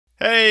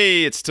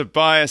Hey, it's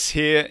Tobias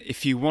here.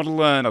 If you want to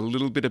learn a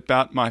little bit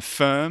about my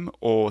firm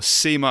or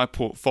see my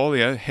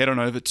portfolio, head on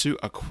over to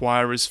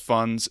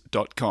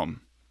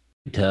acquirersfunds.com.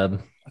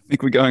 Tub. I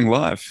think we're going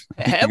live.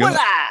 And we're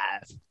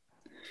live.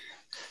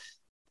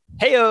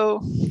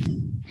 Heyo.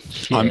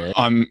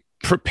 I'm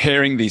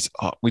preparing these.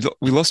 We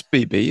lost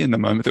BB in the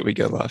moment that we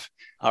go live.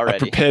 Already. I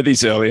prepared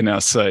these earlier now,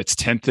 so it's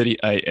 10:30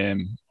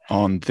 a.m.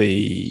 on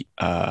the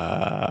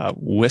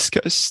West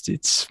Coast.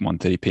 It's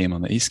 1:30 p.m.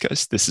 on the East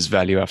Coast. This is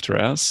Value After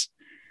Hours.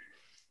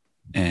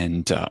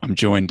 And I'm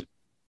joined.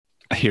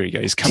 Here he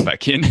goes. Come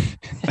back in.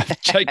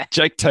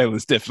 Jake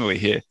Taylor's definitely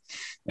here.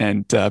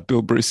 And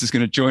Bill Bruce is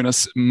going to join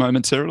us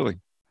momentarily.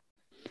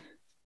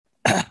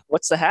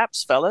 What's the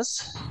haps,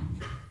 fellas?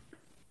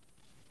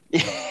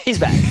 He's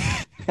back.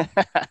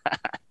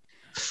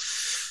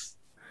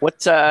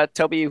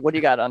 Toby, what do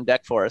you got on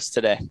deck for us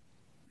today?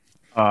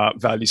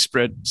 Value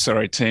spread.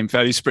 Sorry, team.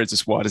 Value spread's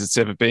as wide as it's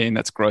ever been.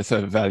 That's growth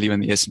over value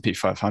in the S&P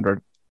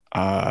 500.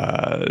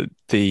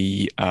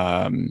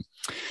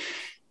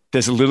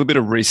 There's a little bit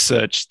of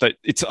research that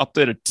it's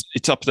updated.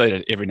 It's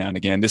updated every now and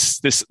again.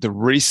 The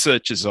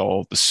research is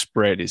old. The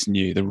spread is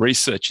new. The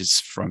research is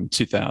from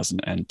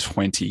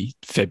 2020,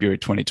 February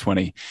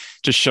 2020,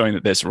 just showing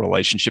that there's a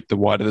relationship. The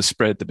wider the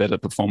spread, the better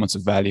performance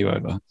of value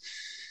over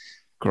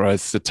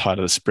growth. The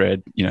tighter the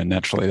spread,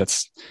 naturally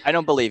that's. I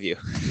don't believe you.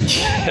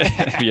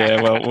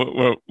 Yeah,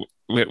 well,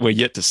 we're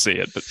yet to see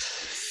it, but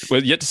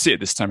we're yet to see it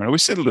this time around. We've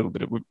seen a little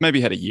bit. We've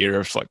maybe had a year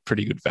of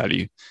pretty good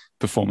value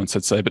performance,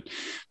 I'd say, but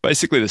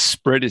basically the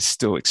spread is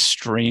still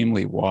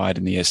extremely wide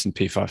in the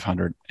S&P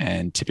 500,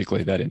 and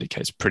typically that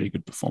indicates pretty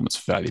good performance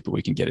of value, but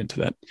we can get into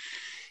that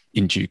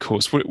in due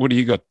course. What do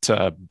you got,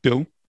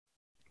 Bill?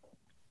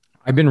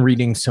 I've been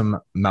reading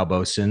some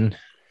Mauboussin.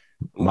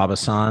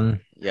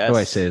 Yes. How do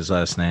I say his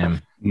last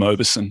name?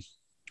 Mauboussin.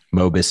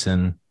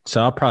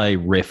 So I'll probably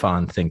riff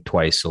on Think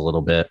Twice a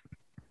little bit.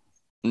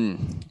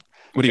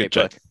 What do you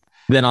got, Jack?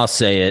 Then I'll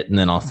say it, and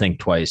then I'll think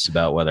twice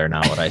about whether or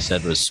not what I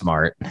said was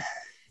smart.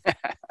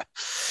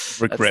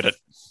 Regret it.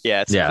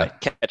 Yeah, it's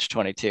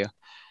catch-22.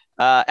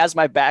 As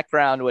my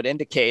background would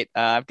indicate,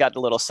 I've got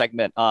a little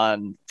segment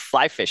on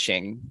fly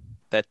fishing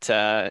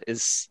that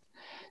is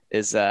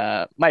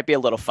might be a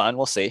little fun.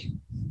 We'll see.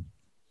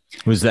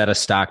 Was that a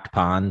stocked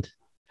pond?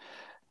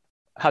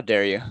 How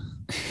dare you?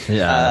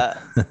 Yeah,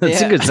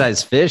 that's a good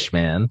sized fish,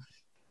 man.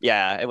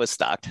 Yeah, it was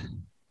stocked.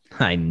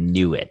 I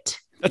knew it.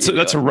 That's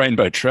a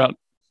rainbow trout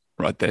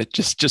right there,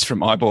 just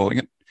from eyeballing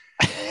it.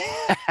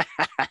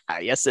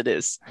 Yes, it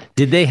is.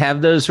 Did they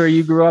have those where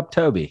you grew up,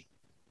 Toby?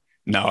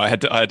 No, I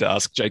had to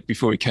ask Jake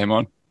before we came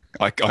on.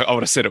 I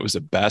would have said it was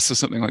a bass or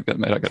something like that,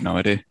 mate. I got no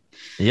idea.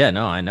 Yeah,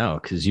 no, I know,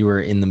 because you were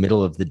in the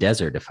middle of the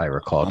desert, if I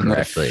recall correctly.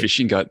 Not a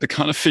fishing guy. The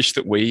kind of fish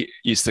that we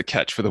used to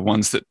catch were the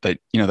ones that they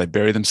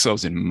bury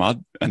themselves in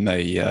mud, and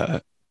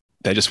they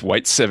just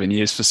wait 7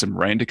 years for some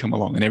rain to come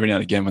along. And every now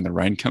and again, when the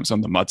rain comes on,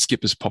 the mud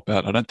skippers pop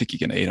out. I don't think you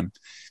can eat them.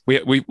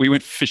 We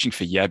went fishing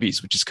for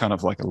yabbies, which is kind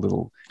of like a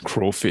little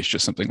crawfish or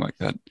something like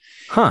that.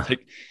 Huh.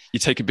 You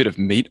take a bit of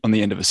meat on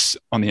the end of a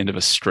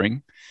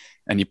string,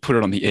 and you put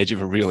it on the edge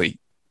of a really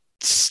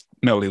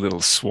smelly little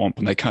swamp,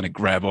 and they kind of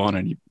grab on,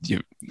 and you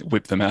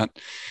whip them out.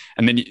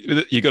 And then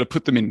you got to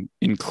put them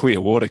in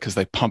clear water because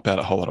they pump out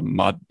a whole lot of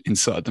mud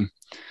inside them.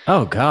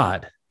 Oh,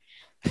 God.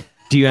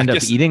 Do you end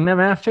up eating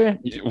them after?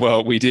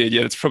 Well, we did.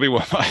 Yeah, it's probably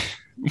why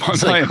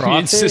my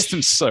immune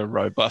system's so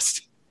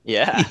robust.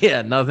 Yeah.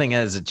 Yeah, nothing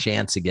has a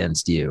chance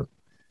against you.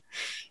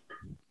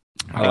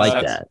 I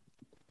like that.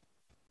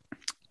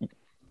 What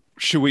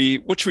should we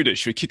do?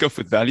 Should we kick off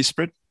with value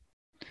spread?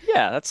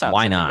 Yeah, that sounds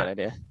Why like not? a good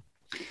idea.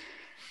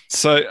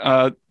 So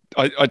I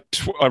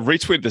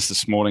retweeted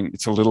this morning.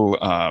 It's a little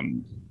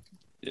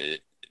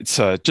it's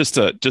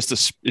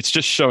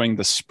just showing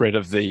the spread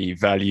of the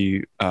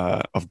value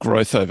of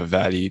growth over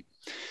value,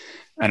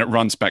 and it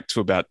runs back to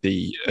about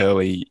the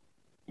early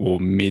or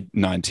mid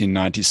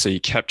 1990s. So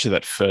you capture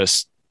that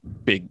first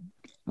big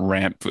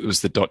ramp. It was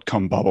the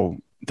dot-com bubble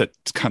that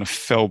kind of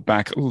fell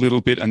back a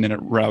little bit, and then it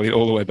rallied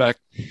all the way back.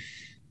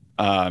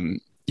 Yeah,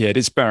 it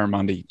is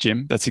barramundi,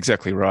 Jim. That's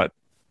exactly right.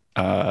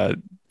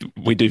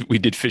 We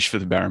did fish for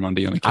the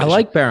barramundi on occasion. I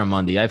like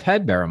barramundi. I've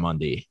had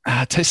barramundi.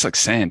 It tastes like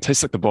sand.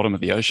 Tastes like the bottom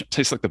of the ocean.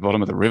 Tastes like the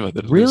bottom of the river.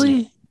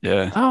 Really?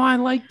 Yeah. Oh, I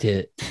liked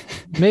it.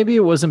 Maybe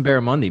it wasn't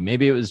barramundi.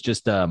 Maybe it was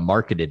just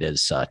marketed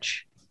as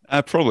such.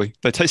 Probably.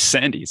 They taste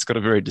sandy. It's got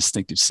a very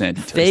distinctive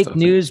sandy taste. Fake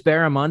news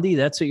barramundi.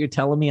 That's what you're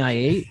telling me I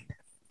ate?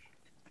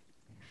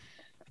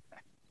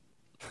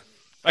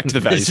 Back to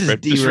the value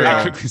spread. Just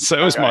very quickly. So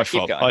it was my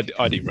fault.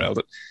 I derailed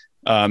it.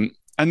 And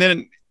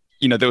then,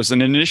 there was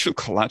an initial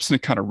collapse and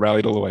it kind of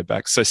rallied all the way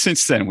back. So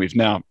since then, we've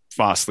now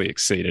vastly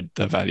exceeded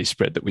the value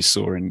spread that we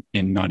saw in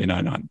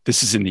 1999.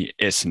 This is in the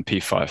S&P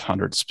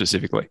 500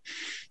 specifically.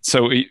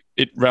 So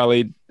it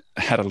rallied,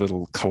 had a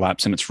little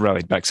collapse, and it's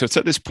rallied back. So it's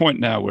at this point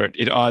now where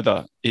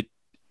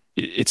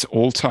it's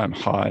all-time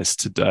highs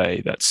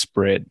today, that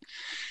spread. And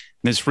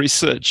there's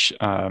research,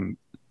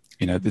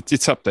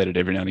 it's updated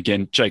every now and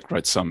again. Jake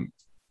wrote some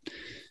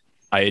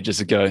ages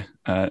ago,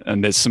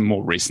 and there's some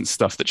more recent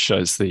stuff that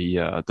shows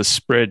the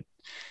spread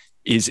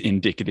is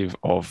indicative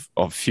of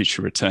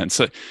future returns.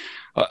 So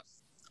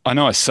I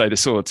know I say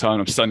this all the time.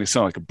 I'm starting to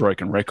sound like a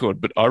broken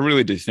record, but I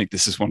really do think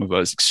this is one of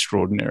those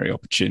extraordinary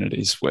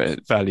opportunities where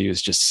value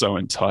is just so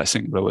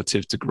enticing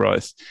relative to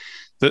growth.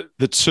 There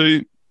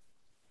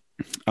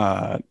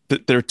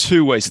are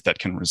two ways that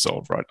can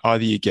resolve, right?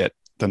 Either you get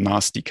the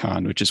nasty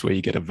kind, which is where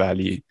you get a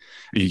value,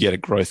 or you get a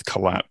growth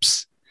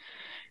collapse,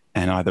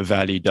 and either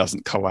value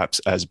doesn't collapse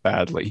as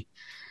badly,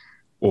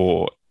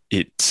 or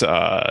it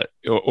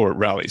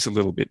rallies a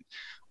little bit,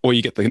 or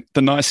you get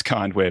the nice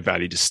kind where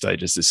value just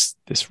stages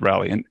this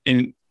rally. And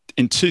in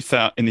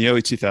the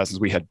early 2000s,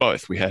 we had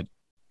both.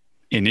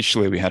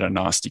 Initially we had a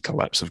nasty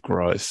collapse of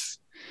growth,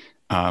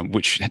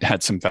 which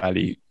had some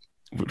value.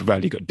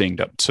 Value got dinged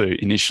up too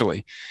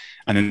initially,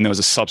 and then there was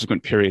a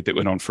subsequent period that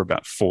went on for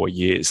about 4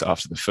 years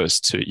after the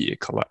first 2-year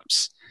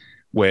collapse,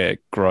 where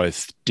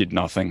growth did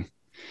nothing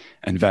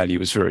and value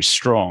was very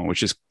strong,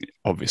 which is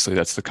obviously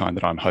that's the kind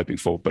that I'm hoping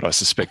for. But I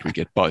suspect we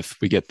get both.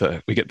 We get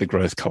the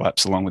growth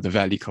collapse along with the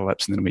value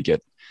collapse, and then we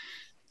get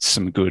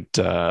some good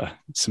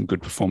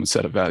performance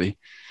out of value.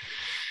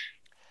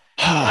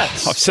 I've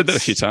said that a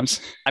few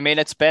times. I mean,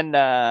 it's been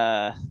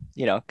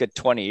good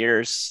 20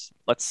 years.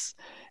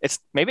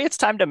 Maybe it's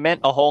time to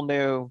mint a whole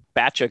new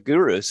batch of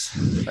gurus,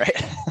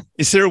 right?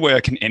 Is there a way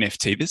I can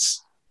NFT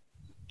this?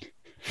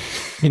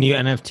 Can you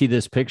NFT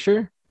this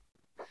picture?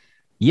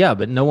 Yeah,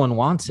 but no one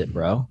wants it,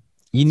 bro.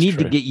 You need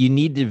to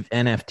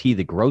NFT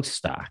the growth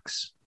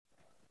stocks.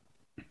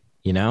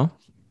 You know?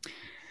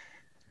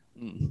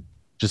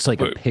 Just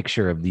like a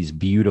picture of these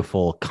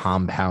beautiful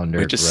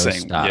compounder growth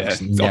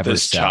stocks. Never of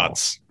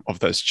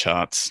those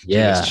charts.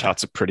 Yeah. Those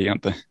charts are pretty,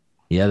 aren't they?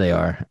 Yeah, they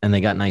are. And they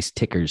got nice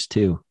tickers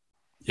too.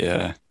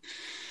 Yeah.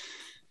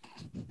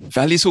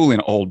 Value's all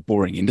in old,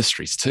 boring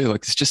industries too.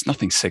 Like, there's just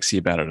nothing sexy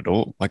about it at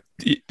all. Like,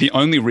 the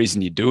only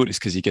reason you do it is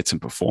because you get some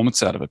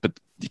performance out of it, but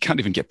you can't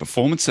even get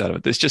performance out of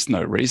it. There's just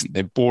no reason.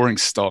 They're boring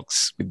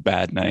stocks with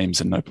bad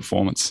names and no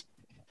performance.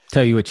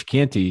 Tell you what you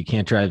can't do. You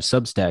can't drive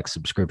Substack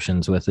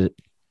subscriptions with it.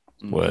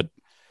 Word.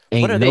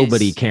 Ain't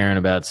nobody caring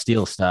about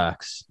steel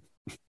stocks.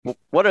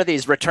 What are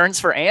these, returns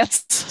for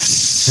ants?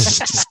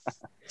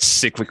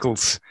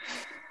 Cyclicals.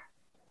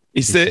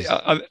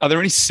 Are there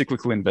any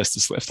cyclical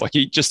investors left? Like,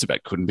 you just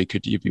about couldn't be.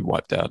 Could you be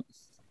wiped out?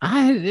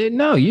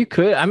 No, you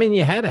could. I mean,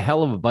 you had a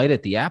hell of a bite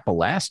at the apple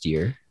last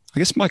year. I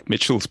guess Mike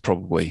Mitchell's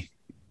probably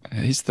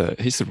he's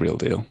the real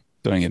deal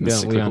doing it in the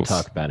cyclicals. We don't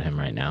talk about him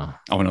right now.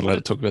 I want to let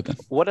it talk about that.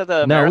 What are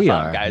the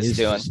marathon guys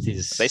doing?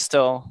 They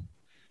still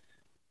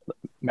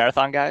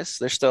marathon guys?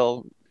 They're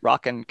still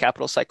rocking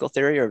capital cycle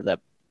theory, or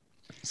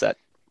is that?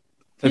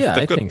 Yeah,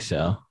 I think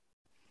so.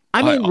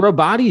 I mean,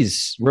 Robati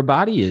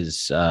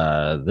is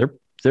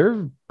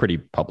they're pretty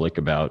public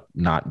about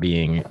not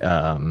being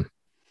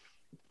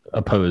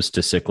opposed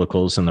to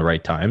cyclicals in the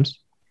right times.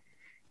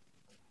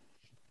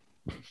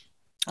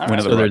 When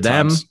are the right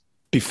times?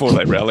 Before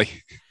they rally.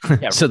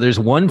 Yeah. So there's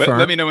one firm.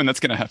 Let me know when that's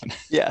going to happen.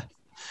 Yeah.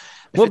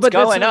 If it's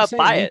going up,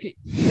 buy it.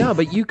 No,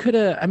 but you could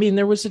have. I mean,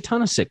 there was a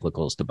ton of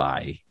cyclicals to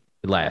buy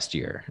last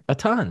year. A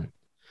ton.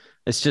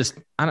 It's just,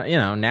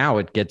 now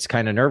it gets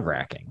kind of nerve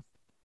wracking.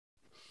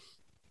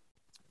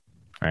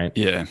 Right.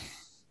 Yeah.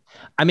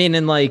 I mean,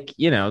 and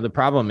the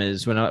problem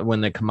is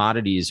when the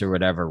commodities or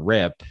whatever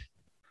rip,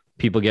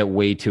 people get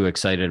way too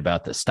excited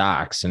about the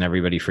stocks and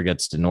everybody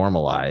forgets to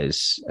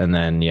normalize. And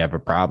then you have a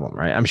problem,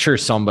 right? I'm sure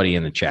somebody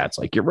in the chat's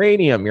like,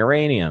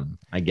 uranium.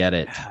 I get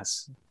it.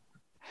 Yes.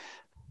 I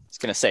was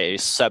going to say,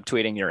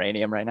 subtweeting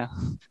uranium right now.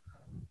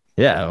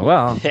 Yeah.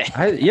 Well,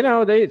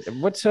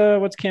 what's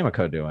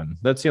Cameco doing?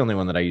 That's the only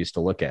one that I used to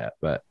look at,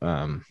 but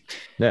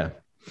yeah.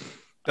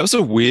 That was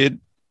a weird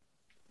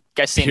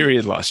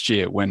period last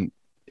year when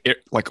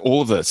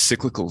all of the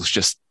cyclicals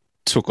just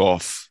took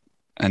off,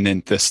 and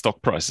then the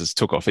stock prices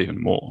took off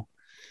even more,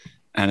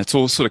 and it's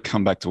all sort of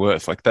come back to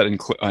earth. Like that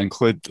I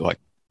include like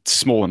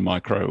small and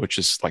micro, which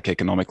is like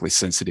economically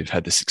sensitive,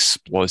 had this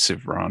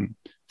explosive run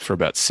for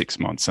about 6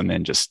 months, and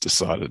then just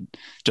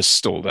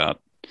stalled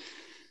out.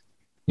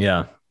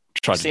 Yeah,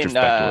 tried to drift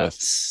back to earth.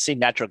 Seen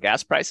natural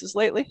gas prices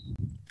lately?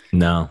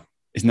 No.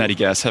 Is natty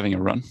gas having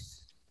a run?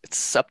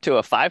 It's up to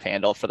a 5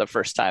 handle for the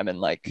first time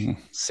in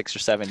 6 or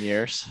 7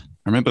 years.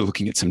 I remember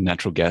looking at some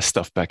natural gas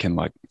stuff back in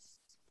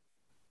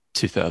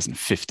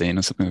 2015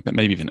 or something like that,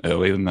 maybe even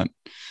earlier than that.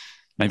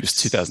 Maybe it was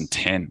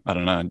 2010. I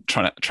don't know. And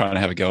trying to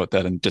have a go at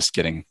that and just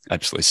getting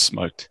absolutely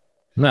smoked.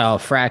 No,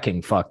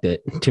 fracking fucked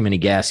it. Too many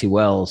gassy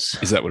wells.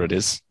 Is that what it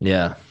is?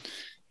 Yeah.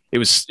 It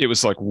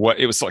was like what?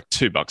 It was like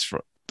 $2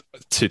 for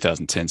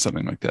 2010,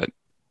 something like that,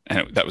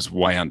 and that was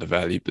way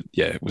undervalued. But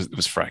yeah, it was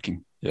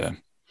fracking. Yeah.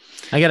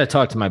 I got to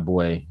talk to my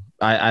boy.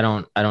 I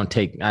don't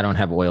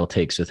have oil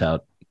takes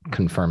without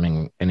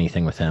confirming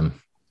anything with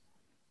him.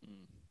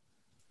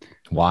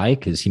 Why?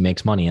 Because he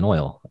makes money in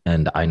oil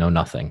and I know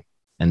nothing.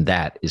 And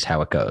that is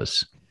how it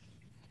goes.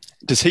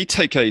 Does he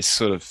take a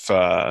sort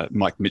of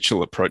Mike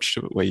Mitchell approach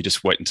to it where you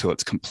just wait until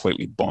it's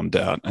completely bombed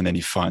out and then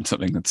you find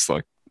something that's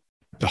like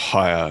the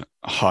higher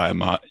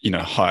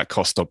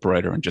cost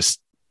operator and just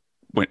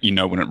when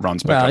it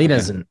runs back Well, up he again.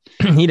 doesn't.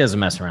 He doesn't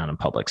mess around in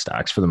public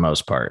stocks for the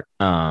most part.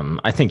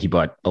 I think he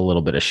bought a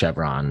little bit of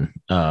Chevron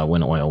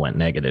when oil went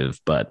negative,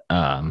 but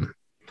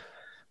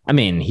I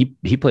mean,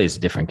 he plays a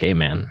different game,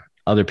 man.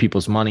 Other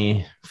people's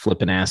money,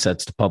 flipping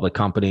assets to public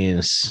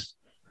companies.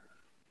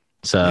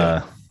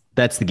 So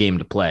that's the game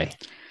to play.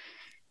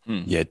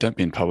 Yeah, don't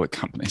be in public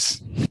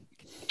companies.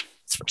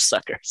 It's for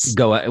suckers.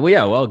 Go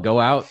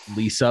out,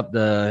 lease up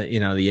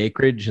the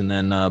acreage, and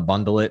then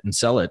bundle it and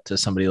sell it to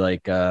somebody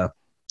like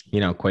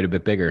quite a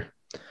bit bigger.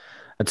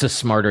 That's a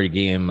smarter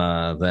game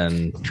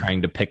than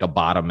trying to pick a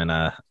bottom in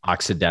a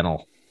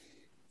Occidental,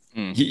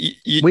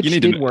 which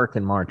did work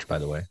in March, by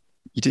the way.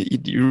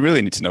 You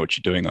really need to know what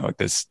you're doing. Like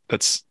that's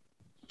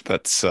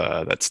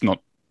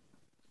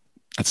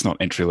not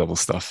entry level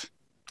stuff.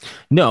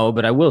 No,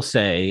 but I will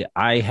say,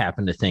 I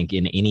happen to think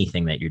in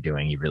anything that you're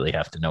doing, you really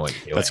have to know what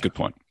you're doing. That's a good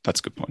point.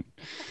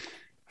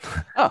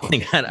 Oh,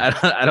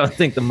 I don't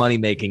think the money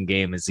making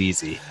game is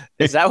easy.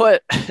 Is that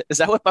what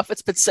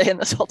Buffett's been saying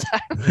this whole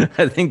time?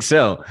 I think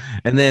so.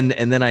 And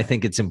then I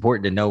think it's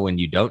important to know when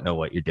you don't know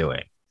what you're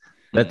doing.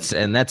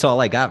 That's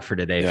all I got for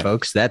today,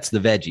 folks. That's the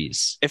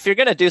veggies. If you're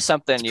gonna do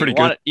something,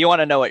 you want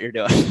to know what you're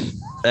doing.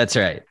 That's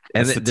right.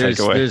 And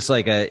there's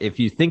like if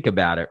you think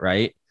about it,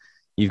 right?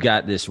 You've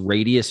got this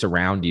radius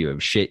around you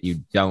of shit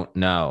you don't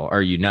know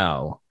or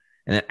and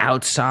then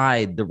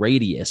outside the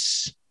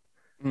radius,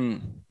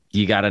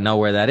 you got to know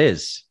where that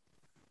is.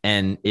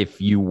 And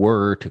if you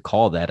were to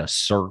call that a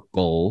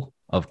circle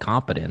of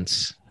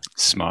competence,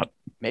 smart.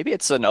 Maybe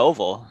it's an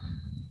oval.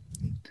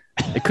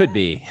 It could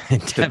be.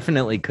 It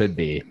definitely could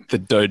be. The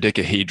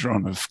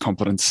dodecahedron of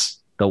competence.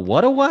 The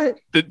what?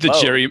 The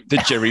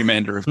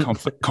gerrymander of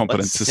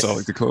competence, as I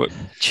like to call it.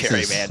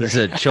 Gerrymander. This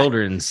is a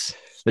children's.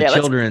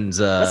 Children's.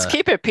 Let's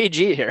keep it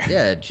PG here.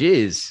 Yeah,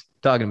 geez,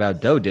 talking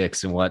about dough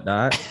dicks and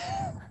whatnot.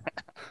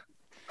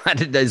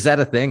 Is that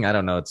a thing? I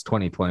don't know. It's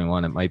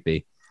 2021. It might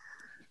be.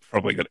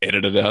 Probably got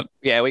edited out.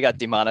 Yeah, we got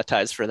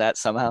demonetized for that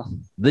somehow.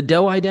 The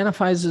dough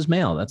identifies as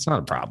male. That's not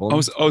a problem. I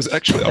was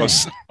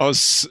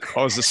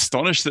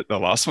astonished that the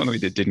last one we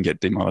didn't get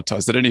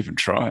demonetized. They didn't even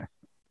try.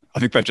 I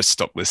think they just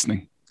stopped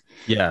listening.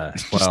 Yeah,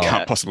 just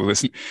can't possibly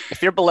listen.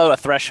 If you're below a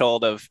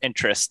threshold of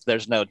interest,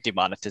 there's no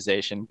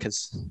demonetization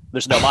because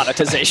there's no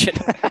monetization.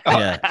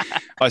 Yeah,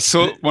 I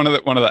saw one of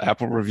the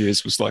Apple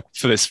reviews was like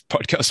for this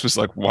podcast was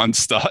like 1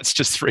 star. It's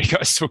just 3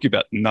 guys talking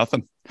about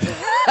nothing.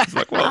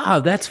 Like, well, wow,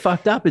 that's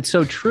fucked up. It's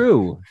so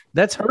true.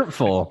 That's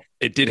hurtful.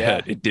 It did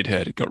hurt. It did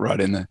hurt. It got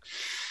right in there.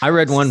 I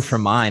read one for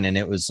mine, and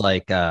it was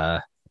like,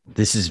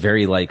 this is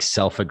very like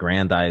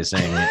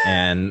self-aggrandizing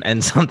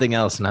and something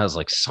else. And I was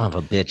like, son of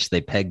a bitch, they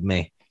pegged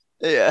me.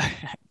 Yeah,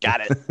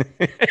 got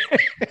it.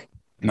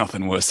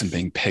 Nothing worse than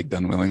being pegged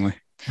unwillingly.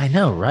 I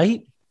know,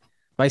 right?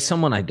 By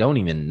someone I don't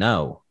even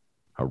know,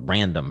 a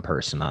random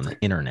person on the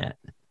internet.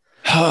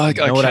 You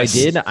know what I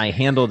did? I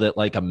handled it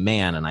like a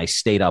man, and I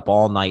stayed up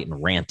all night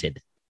and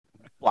ranted.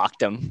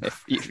 Blocked him.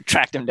 If you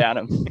tracked him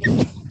down.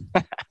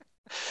 All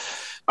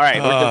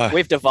right,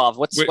 we've devolved.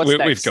 What's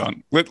next? We've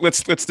gone.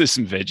 Let's do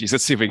some veggies.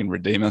 Let's see if we can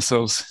redeem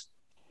ourselves.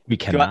 We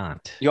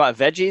cannot. You want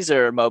veggies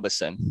or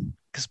Mobison?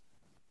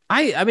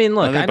 I mean,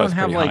 look, I don't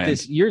have like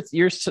this. You're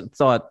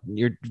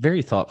a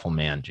very thoughtful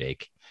man,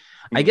 Jake.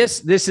 I guess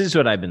this is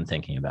what I've been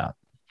thinking about.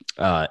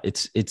 I'm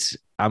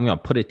going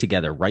to put it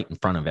together right in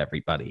front of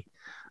everybody.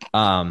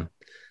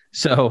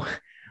 So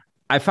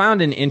I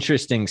found an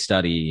interesting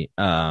study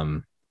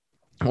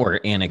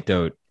or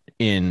anecdote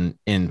in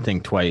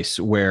Think Twice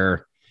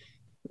where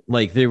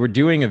like they were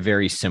doing a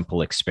very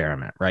simple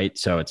experiment, right?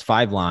 So it's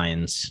 5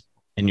 lines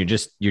and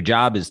your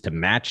job is to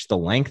match the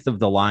length of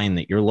the line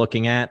that you're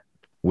looking at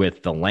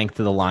with the length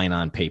of the line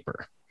on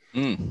paper.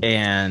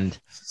 And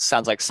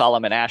sounds like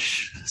Solomon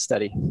Ash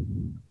study.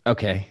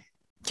 Okay.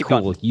 Keep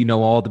cool. going. You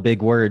know all the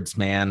big words,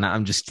 man.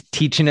 I'm just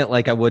teaching it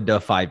like I would to a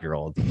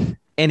 5-year-old.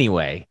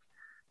 Anyway,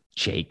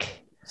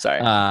 Jake.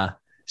 Sorry.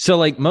 So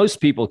like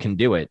most people can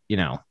do it,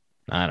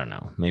 I don't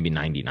know, maybe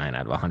 99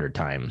 out of 100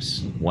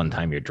 times. One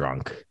time you're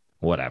drunk,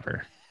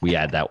 whatever. We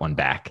add that one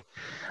back.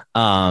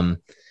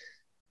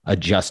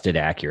 Adjusted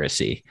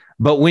accuracy.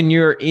 But when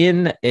you're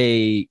in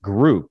a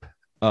group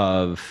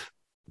of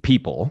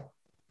people,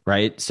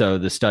 right? So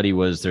the study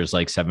was there's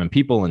like 7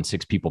 people and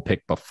 6 people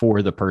pick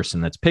before the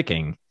person that's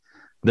picking.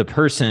 The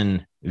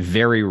person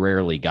very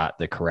rarely got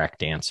the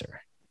correct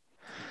answer.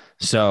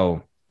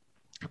 So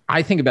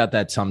I think about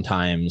that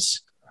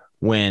sometimes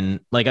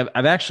when like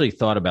I've actually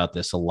thought about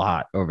this a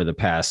lot over the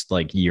past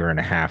like year and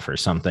a half or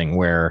something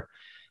where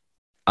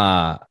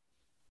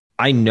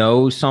I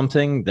know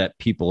something that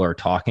people are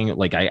talking,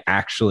 like I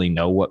actually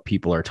know what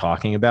people are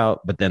talking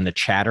about, but then the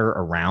chatter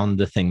around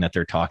the thing that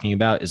they're talking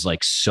about is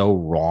like so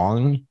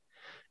wrong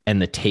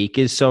and the take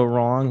is so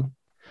wrong,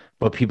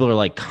 but people are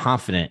like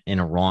confident in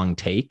a wrong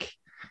take.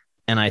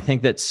 And I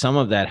think that some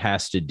of that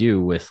has to do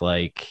with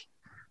like,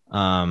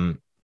 I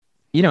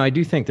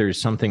do think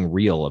there's something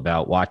real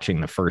about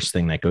watching the first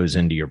thing that goes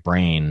into your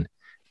brain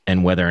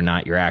and whether or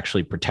not you're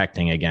actually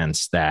protecting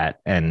against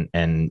that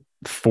and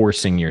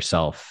forcing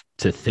yourself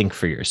to think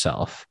for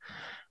yourself.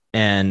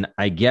 And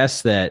I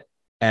guess that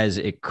as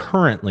it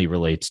currently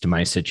relates to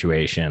my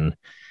situation,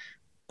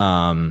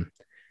 I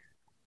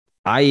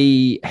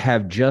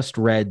have just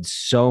read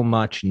so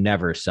much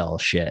never sell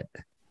shit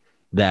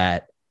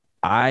that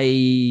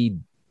I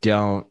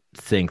don't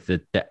think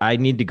that I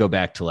need to go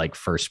back to like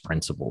first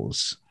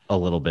principles a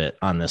little bit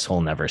on this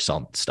whole never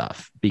sell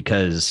stuff,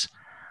 because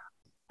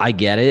I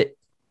get it.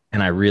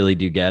 And I really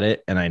do get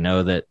it. And I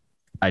know that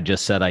I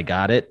just said I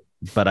got it,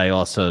 but I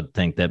also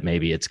think that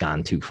maybe it's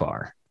gone too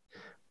far.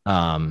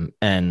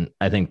 And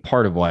I think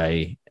part of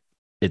why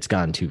it's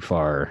gone too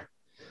far,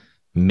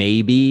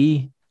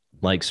 maybe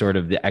like sort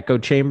of the echo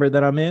chamber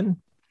that I'm in.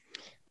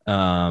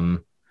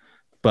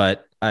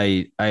 But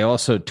I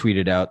also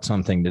tweeted out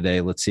something today.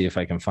 Let's see if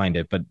I can find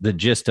it. But the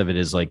gist of it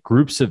is like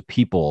groups of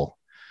people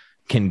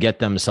can get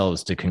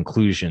themselves to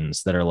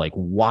conclusions that are like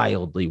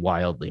wildly,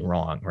 wildly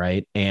wrong.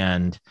 Right.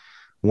 And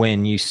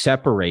when you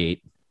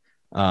separate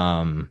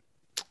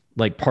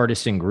like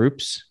partisan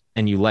groups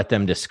and you let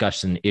them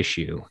discuss an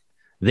issue,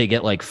 they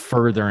get like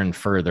further and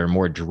further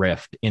more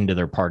drift into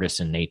their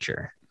partisan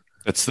nature.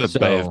 That's the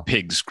Bay of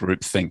Pigs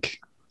groupthink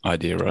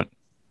idea, right?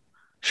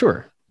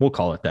 Sure. We'll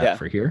call it that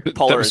for here.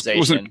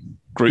 Polarization.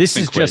 This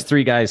is just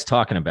three guys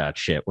talking about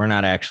shit. We're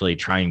not actually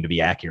trying to be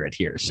accurate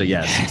here. So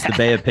yes, it's the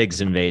Bay of Pigs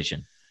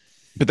invasion.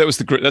 But that was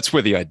that's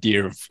where the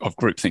idea of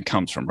groupthink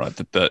comes from, right?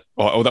 That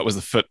was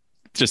the foot.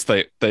 Just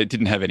they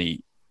didn't have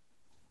any.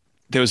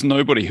 There was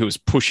nobody who was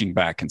pushing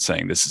back and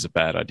saying this is a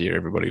bad idea.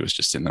 Everybody was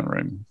just in the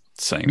room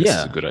saying this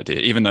is a good idea,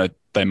 even though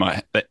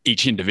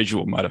each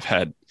individual might have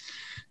had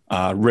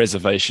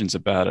reservations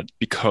about it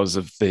because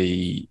of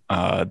the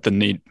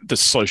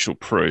social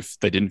proof.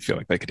 They didn't feel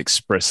like they could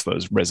express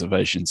those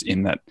reservations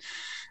in that,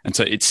 and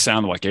so it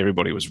sounded like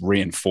everybody was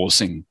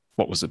reinforcing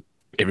what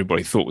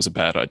everybody thought was a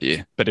bad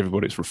idea, but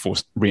everybody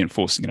was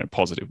reinforcing it in a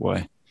positive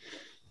way.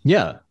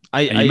 Yeah.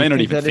 You may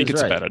not even think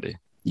it's a bad idea.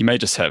 You may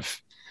just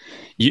have,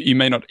 you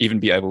may not even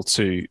be able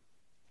to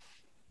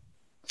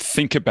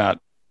think about,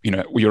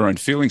 your own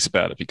feelings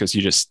about it, because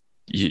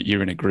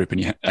you're in a group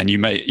and you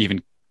may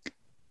even,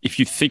 if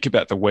you think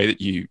about the way that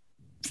you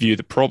view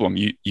the problem,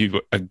 you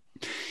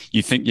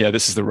think, yeah,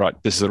 this is the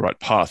right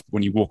path.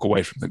 When you walk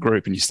away from the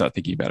group and you start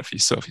thinking about it for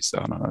yourself, you say,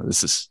 oh, no,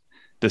 this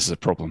is a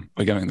problem.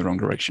 We're going in the wrong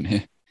direction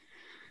here.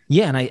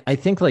 Yeah. And I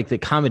think like the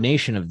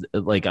combination of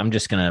like, I'm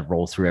just going to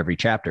roll through every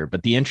chapter,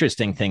 but the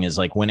interesting thing is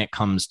like when it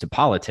comes to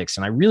politics,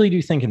 and I really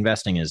do think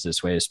investing is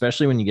this way,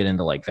 especially when you get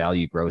into like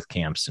value growth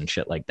camps and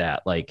shit like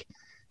that. Like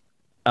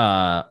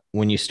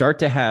when you start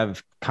to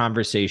have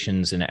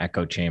conversations in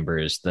echo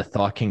chambers, the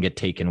thought can get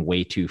taken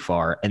way too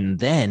far. And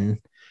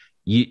then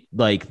you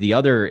like the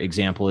other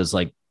example is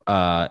like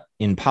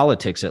in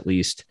politics, at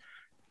least,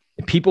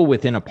 people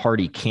within a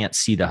party can't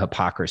see the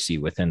hypocrisy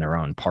within their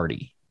own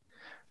party.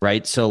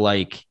 Right. So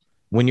like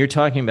when you're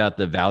talking about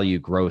the value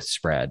growth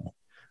spread,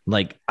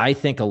 like I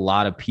think a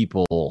lot of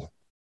people,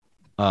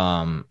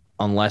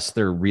 unless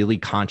they're really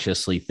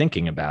consciously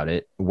thinking about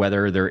it,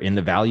 whether they're in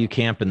the value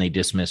camp and they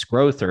dismiss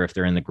growth, or if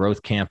they're in the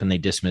growth camp and they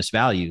dismiss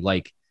value,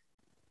 like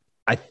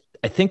I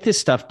think this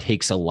stuff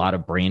takes a lot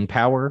of brain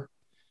power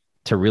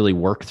to really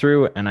work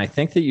through. And I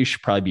think that you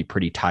should probably be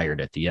pretty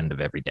tired at the end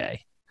of every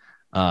day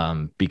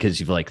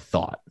because you've like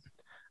thought.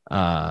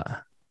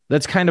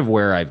 That's kind of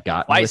where I've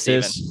gotten with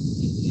this.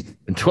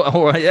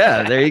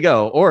 Yeah, there you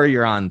go. Or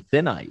you're on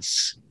thin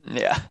ice.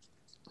 Yeah.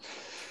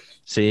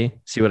 See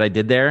what I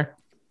did there?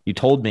 You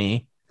told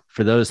me,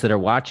 for those that are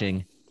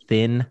watching,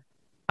 thin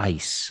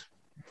ice.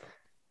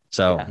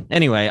 So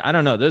anyway, I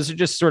don't know. Those are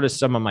just sort of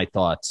some of my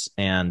thoughts.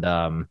 And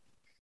I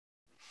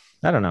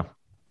don't know.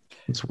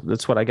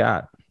 That's what I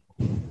got.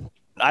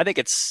 I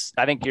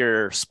think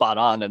you're spot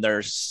on. And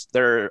there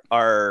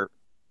are,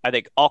 I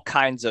think, all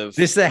kinds of.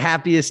 This is the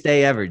happiest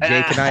day ever.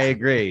 Jake and I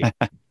agree.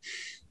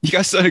 You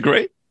guys don't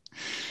agree?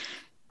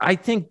 I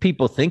think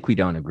people think we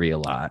don't agree a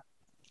lot.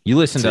 You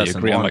listen to us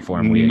in long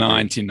form.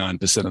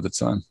 99% of the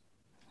time.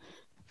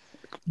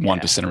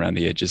 1% around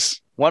the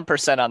edges.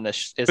 1% on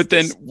this is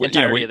the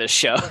entirety of this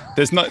show.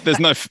 There's no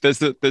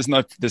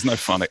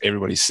fun.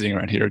 Everybody's sitting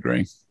around here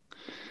agreeing.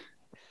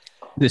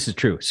 This is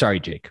true. Sorry,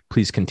 Jake.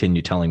 Please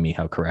continue telling me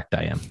how correct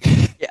I am.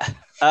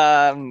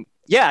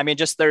 Yeah. I mean,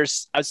 just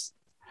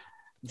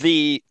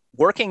the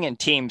working in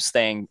teams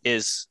thing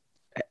is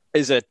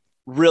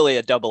really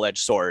a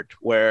double-edged sword,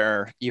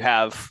 where you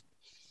have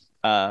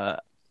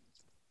that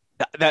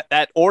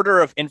order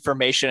of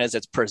information as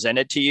it's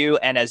presented to you,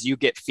 and as you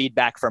get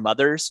feedback from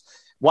others,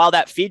 while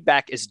that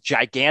feedback is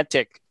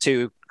gigantic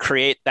to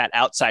create that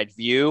outside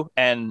view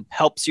and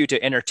helps you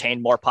to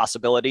entertain more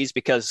possibilities,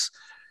 because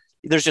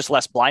there's just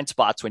less blind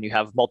spots when you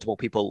have multiple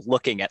people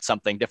looking at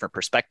something, different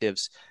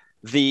perspectives.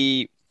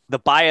 The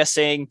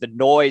biasing, the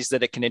noise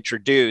that it can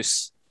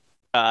introduce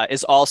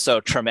is also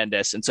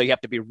tremendous. And so you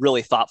have to be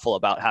really thoughtful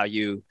about how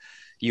you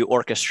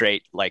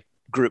orchestrate like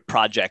group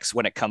projects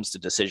when it comes to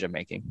decision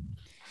making.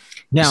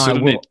 Now,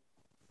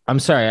 I'm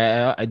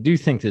sorry. I do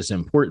think this is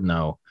important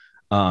though.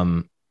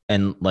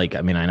 and like,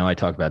 I mean, I know I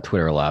talk about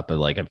Twitter a lot, but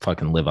like I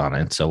fucking live on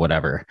it. So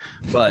whatever.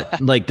 But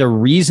like the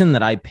reason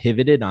that I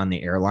pivoted on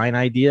the airline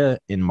idea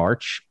in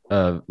March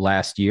of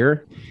last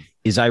year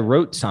is I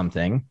wrote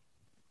something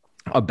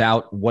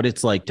about what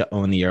it's like to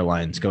own the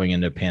airlines going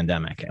into a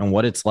pandemic and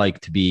what it's like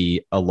to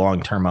be a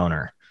long-term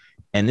owner.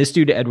 And this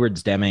dude,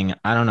 Edwards Deming,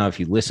 I don't know if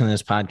you listen to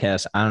this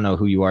podcast. I don't know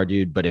who you are,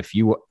 dude, but if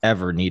you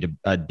ever need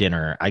a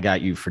dinner, I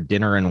got you for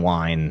dinner and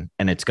wine,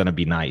 and it's going to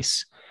be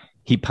nice.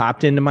 He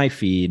popped into my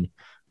feed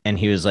and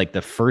he was like,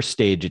 the first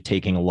stage of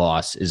taking a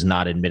loss is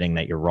not admitting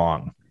that you're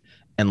wrong.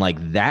 And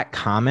like that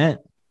comment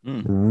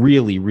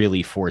really,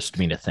 really forced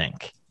me to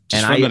think.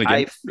 Just and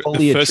I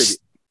fully attribute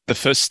the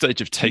first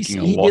stage of taking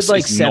a loss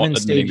like is not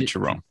admitting that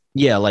you're wrong.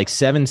 Yeah, like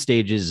 7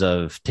 stages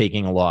of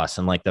taking a loss.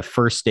 And like the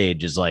first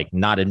stage is like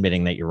not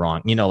admitting that you're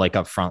wrong, you know, like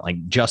up front,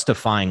 like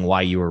justifying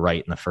why you were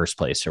right in the first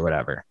place or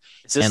whatever.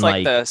 Is this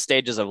like the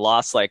stages of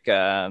loss, like,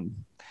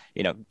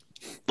 you know,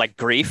 like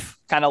grief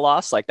kind of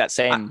loss, like that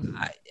same?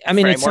 I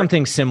mean, it's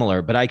something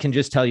similar, but I can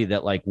just tell you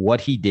that like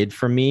what he did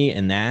for me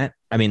and that,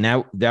 I mean,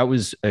 that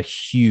was a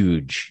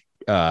huge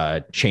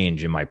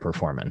change in my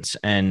performance.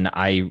 And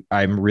I'm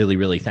really,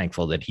 really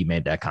thankful that he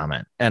made that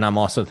comment. And I'm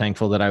also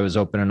thankful that I was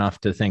open enough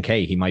to think,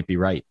 hey, he might be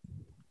right.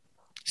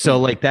 So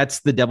like,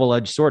 that's the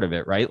double-edged sword of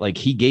it, right? Like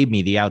he gave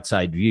me the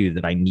outside view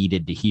that I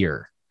needed to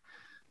hear,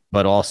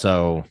 but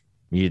also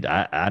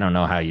I don't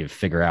know how you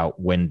figure out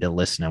when to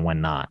listen and when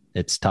not.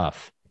 It's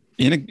tough.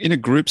 In a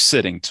group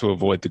setting, to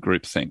avoid the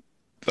group thing,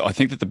 I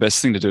think that the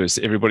best thing to do is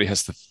everybody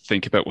has to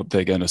think about what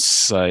they're going to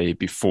say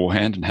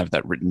beforehand and have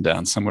that written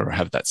down somewhere, or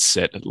have that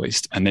set at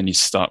least. And then you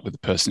start with the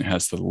person who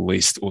has the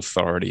least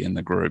authority in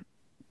the group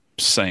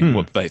saying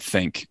what they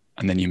think.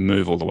 And then you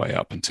move all the way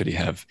up until you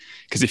have,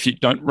 because if you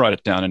don't write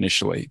it down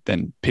initially,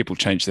 then people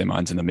change their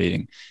minds in the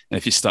meeting. And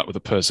if you start with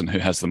the person who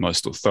has the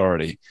most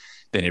authority,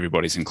 then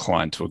everybody's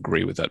inclined to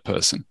agree with that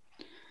person.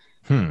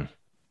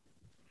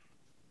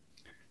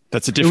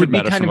 That's a different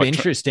matter. It would be kind of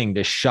interesting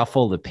to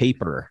shuffle the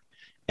paper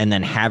and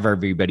then have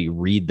everybody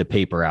read the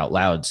paper out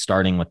loud,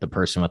 starting with the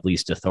person with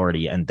least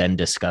authority, and then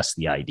discuss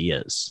the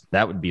ideas.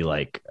 That would be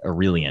like a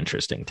really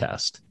interesting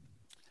test.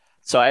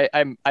 So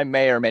I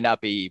may or may not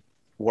be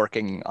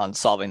working on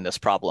solving this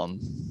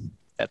problem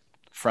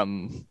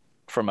from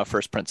a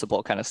first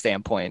principle kind of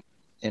standpoint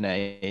in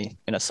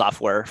a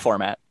software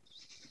format.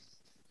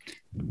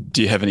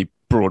 Do you have any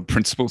broad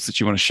principles that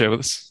you want to share with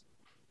us?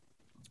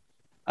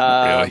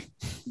 Really?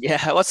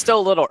 Yeah, well, it's still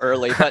a little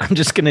early, but I'm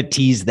just going to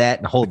tease that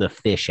and hold a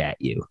fish at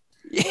you.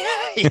 Yeah,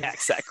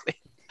 exactly.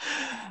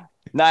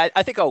 No,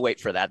 I think I'll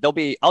wait for that.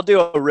 I'll do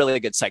a really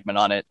good segment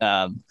on it.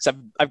 So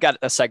I've got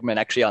a segment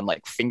actually on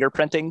like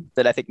fingerprinting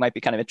that I think might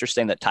be kind of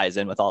interesting that ties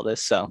in with all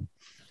this. So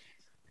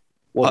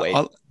we'll wait.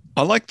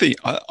 I like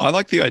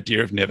the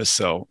idea of never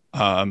sell.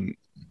 And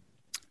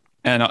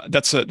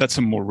that's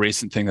a more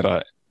recent thing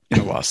that in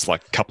the last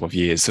like couple of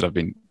years that I've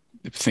been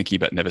thinking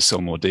about never sell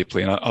more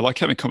deeply. And I like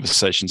having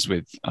conversations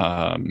with,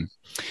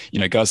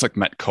 guys like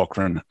Matt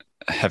Cochran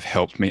have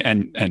helped me,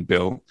 and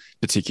Bill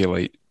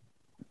particularly,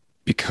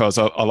 because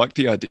I like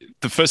the idea.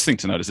 The first thing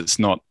to note is it's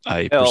not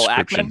a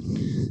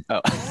prescription.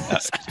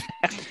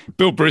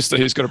 Bill Brewster,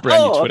 who's got a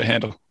brand new Twitter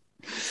handle,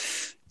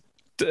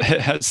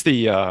 has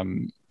the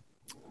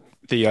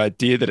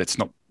idea that it's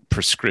not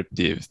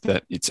prescriptive,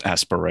 that it's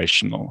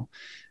aspirational.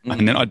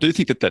 And then I do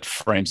think that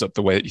frames up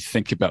the way that you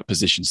think about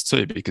positions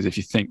too, because if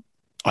you think,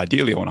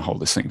 ideally, I want to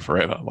hold this thing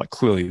forever, like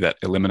clearly that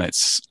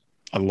eliminates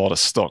a lot of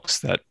stocks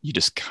that you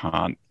just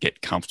can't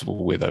get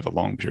comfortable with over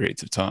long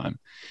periods of time.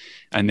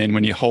 And then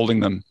when you're holding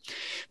them,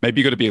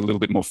 maybe you've got to be a little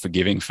bit more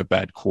forgiving for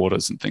bad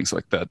quarters and things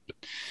like that.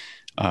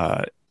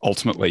 But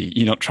ultimately,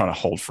 you're not trying to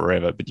hold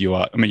forever, but you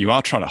are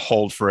trying to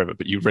hold forever,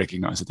 but you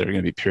recognize that there are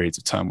going to be periods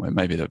of time where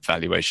maybe the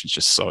valuation is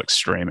just so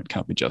extreme it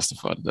can't be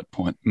justified at that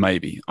point.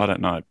 Maybe, I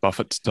don't know.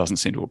 Buffett doesn't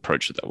seem to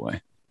approach it that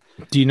way.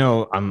 Do you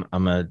know, I'm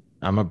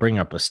gonna bring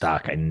up a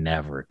stock I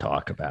never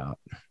talk about.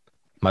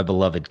 My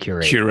beloved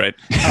Curate.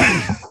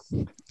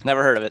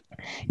 Never heard of it.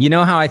 You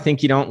know how I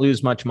think you don't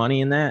lose much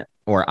money in that?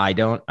 Or I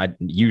don't.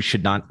 You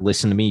should not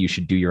listen to me. You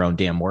should do your own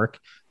damn work.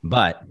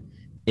 But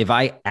if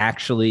I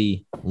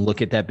actually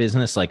look at that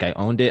business like I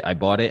owned it, I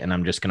bought it, and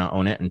I'm just going to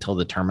own it until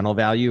the terminal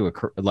value,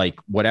 like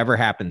whatever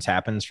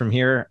happens from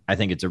here, I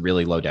think it's a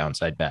really low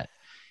downside bet.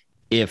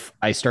 If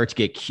I start to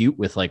get cute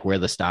with like where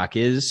the stock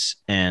is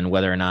and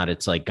whether or not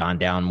it's like gone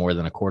down more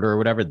than a quarter or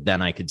whatever,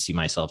 then I could see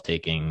myself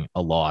taking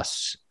a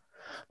loss.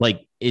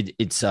 Like I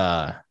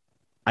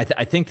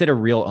think that a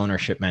real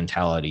ownership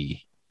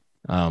mentality,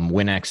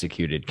 when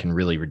executed, can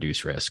really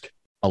reduce risk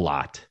a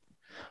lot.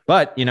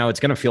 But, it's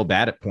going to feel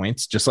bad at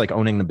points, just like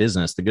owning the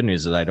business. The good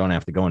news is I don't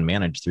have to go and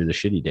manage through the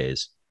shitty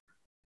days.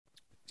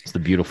 It's the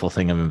beautiful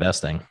thing of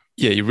investing.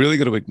 Yeah, you really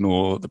got to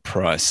ignore the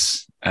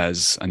price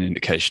as an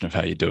indication of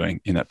how you're doing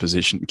in that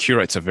position.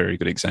 Curate's a very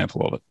good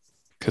example of it,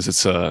 because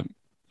it's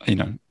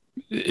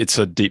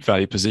a deep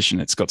value position.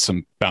 It's got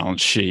some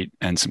balance sheet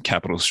and some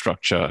capital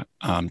structure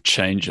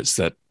changes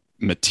that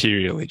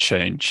materially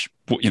change,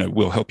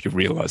 will help you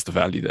realize the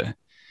value there.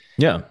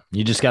 Yeah,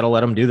 you just got to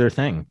let them do their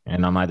thing,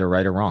 and I'm either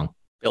right or wrong.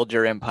 Build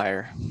your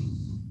empire.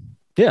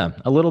 Yeah,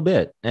 a little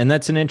bit. And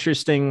that's an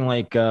interesting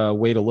way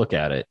to look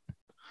at it.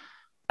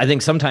 I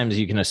think sometimes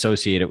you can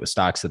associate it with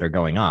stocks that are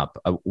going up.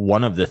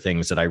 One of the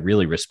things that I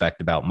really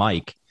respect about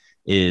Mike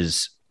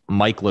is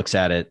Mike looks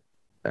at it.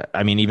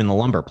 I mean, even the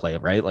lumber play,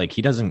 right? Like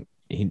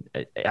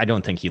I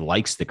don't think he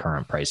likes the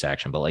current price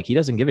action, but like he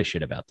doesn't give a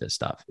shit about this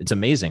stuff. It's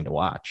amazing to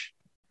watch.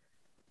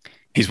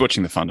 He's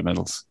watching the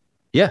fundamentals.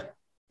 Yeah.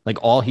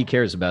 Like all he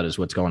cares about is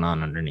what's going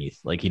on underneath.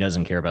 Like he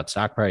doesn't care about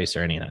stock price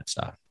or any of that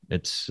stuff.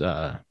 It's,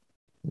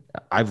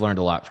 I've learned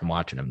a lot from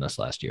watching him this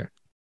last year.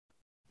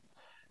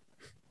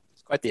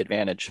 It's quite the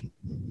advantage.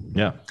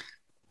 Yeah.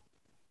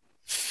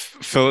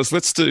 Fellas,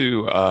 let's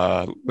do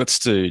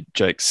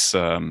Jake's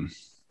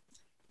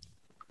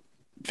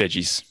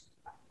veggies.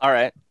 All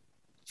right.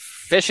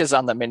 Fish is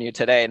on the menu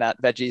today,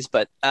 not veggies,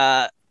 but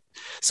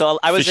so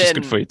I was Fish is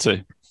good for you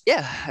too.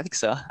 Yeah, I think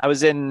so. I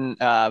was in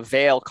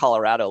Vail,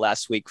 Colorado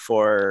last week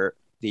for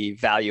the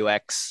Value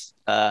X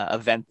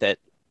event that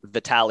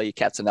Vitaly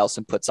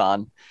Katzenelson puts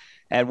on.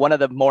 And one of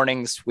the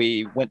mornings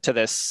we went to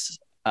this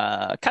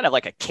kind of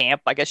like a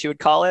camp, I guess you would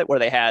call it, where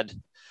they had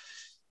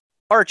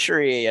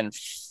archery and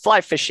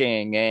fly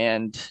fishing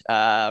and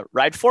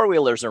ride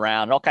four-wheelers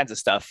around, all kinds of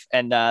stuff.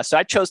 And so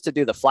I chose to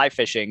do the fly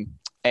fishing.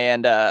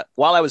 And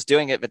while I was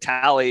doing it,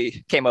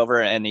 Vitaly came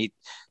over and he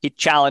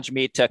challenged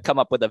me to come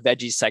up with a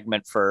veggie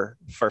segment for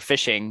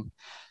fishing.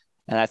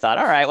 And I thought,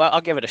 all right, well,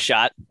 I'll give it a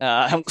shot.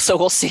 So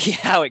we'll see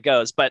how it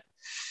goes. But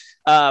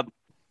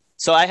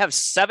so I have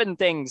 7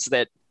 things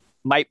that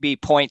might be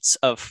points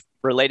of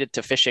related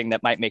to fishing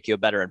that might make you a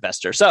better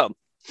investor. So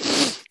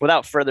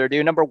without further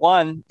ado, number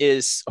 1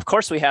 is, of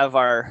course, we have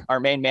our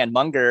main man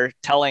Munger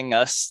telling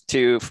us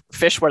to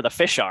fish where the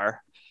fish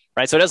are.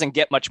 Right. So it doesn't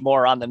get much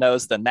more on the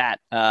nose than that.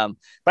 But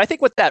I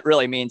think what that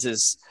really means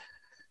is,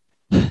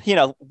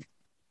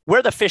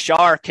 where the fish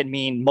are can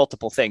mean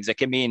multiple things. It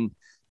can mean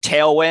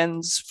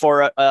tailwinds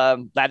for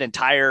that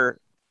entire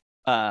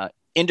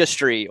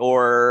industry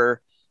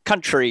or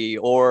country,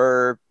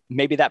 or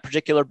maybe that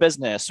particular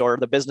business or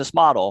the business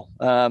model.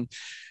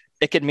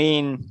 It could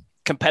mean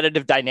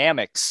competitive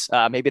dynamics.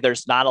 Maybe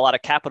there's not a lot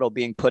of capital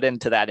being put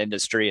into that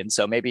industry. And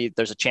so maybe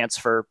there's a chance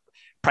for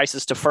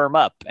prices to firm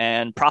up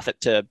and profit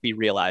to be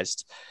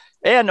realized.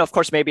 And of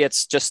course, maybe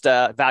it's just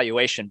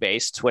valuation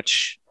based,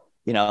 which,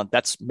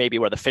 that's maybe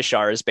where the fish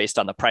are, is based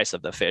on the price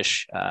of the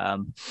fish.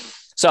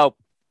 So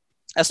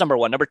that's number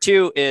 1. Number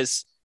 2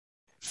 is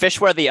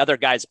fish where the other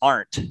guys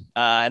aren't.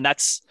 And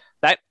that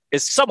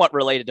is somewhat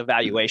related to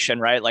valuation,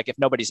 right? Like if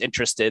nobody's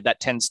interested,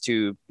 that tends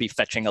to be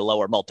fetching a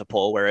lower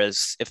multiple.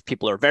 Whereas if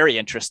people are very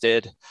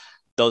interested,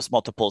 those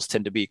multiples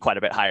tend to be quite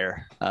a bit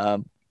higher.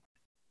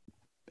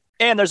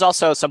 And there's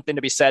also something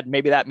to be said.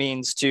 Maybe that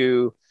means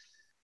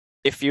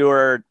if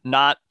you're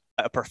not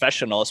a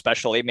professional,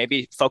 especially,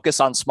 maybe focus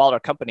on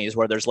smaller companies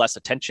where there's less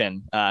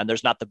attention. And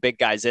there's not the big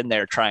guys in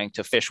there trying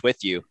to fish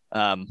with you,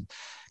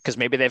 because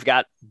maybe they've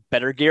got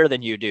better gear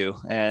than you do.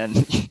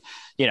 And,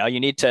 you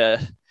need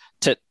to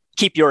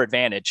keep your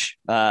advantage.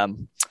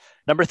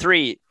 Number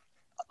 3,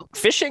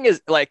 fishing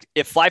is like,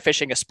 if fly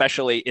fishing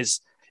especially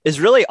is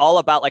really all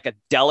about like a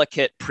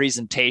delicate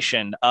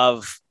presentation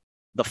of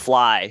the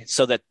fly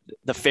so that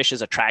the fish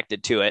is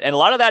attracted to it. And a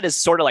lot of that is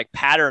sort of like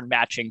pattern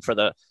matching for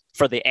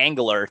the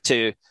angler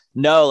to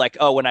know, like,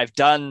 oh, when I've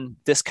done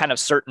this kind of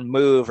certain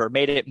move or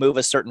made it move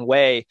a certain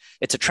way,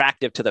 it's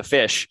attractive to the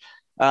fish.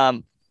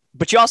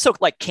 But you also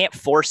like can't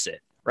force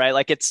it, right?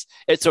 Like it's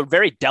a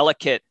very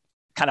delicate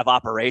kind of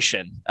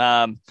operation.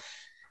 And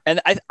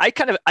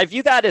I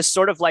view that as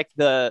sort of like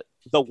the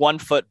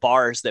 1-foot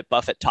bars that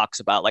Buffett talks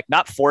about, like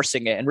not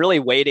forcing it and really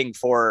waiting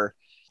for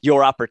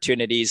your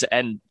opportunities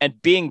and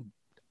being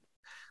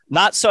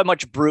not so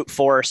much brute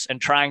force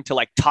and trying to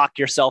like talk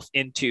yourself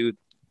into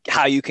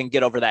how you can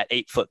get over that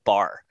 8-foot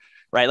bar,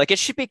 right? Like it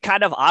should be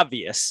kind of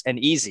obvious and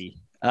easy.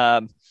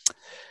 And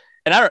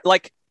I don't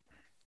like,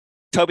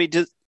 Toby,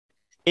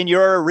 in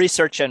your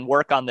research and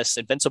work on this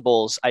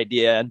Invincibles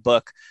idea and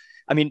book,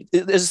 I mean,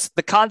 is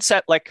the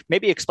concept, like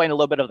maybe explain a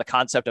little bit of the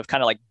concept of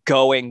kind of like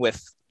going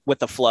with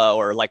the flow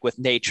or like with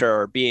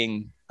nature or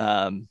being,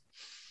 how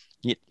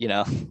would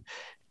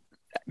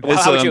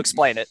you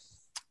explain it?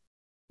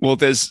 Well,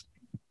 this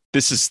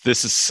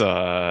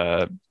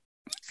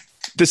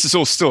is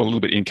all still a little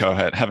bit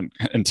incoherent. Haven't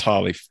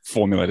entirely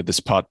formulated this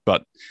part,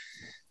 but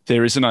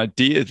there is an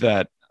idea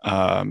that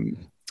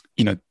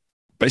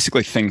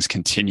basically things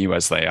continue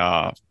as they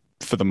are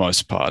for the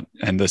most part,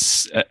 and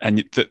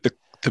the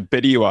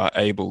better you are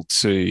able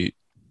to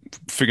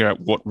figure out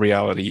what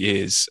reality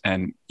is,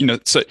 and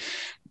so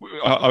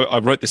I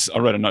wrote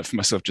a note for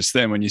myself just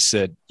then when you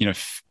said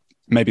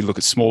maybe look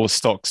at smaller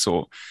stocks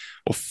or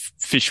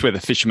fish where the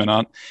fishermen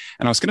aren't.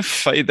 And I was going to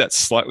fade that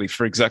slightly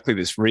for exactly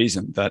this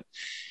reason, that,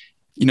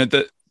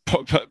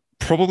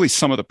 probably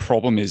some of the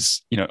problem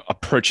is,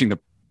 approaching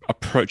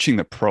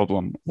the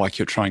problem like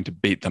you're trying to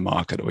beat the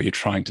market or you're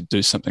trying to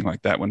do something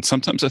like that, when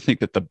sometimes I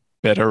think that the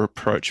better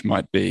approach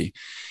might be,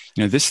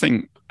 this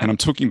thing, and I'm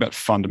talking about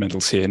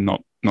fundamentals here,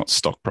 not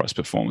stock price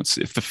performance.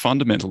 If the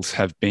fundamentals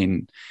have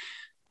been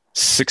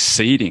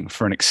succeeding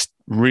for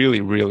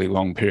really, really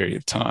long period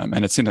of time.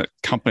 And it's in a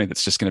company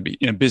that's just going to be,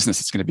 in a business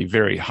that's going to be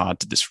very hard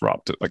to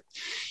disrupt, like,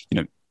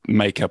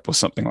 makeup or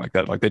something like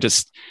that. Like they're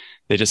just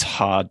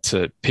hard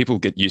to, people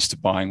get used to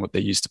buying what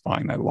they're used to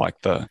buying. They like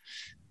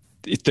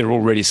if they're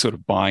already sort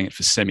of buying it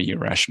for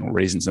semi-irrational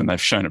reasons and they've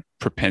shown a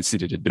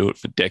propensity to do it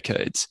for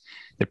decades,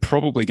 they're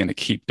probably going to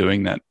keep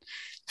doing that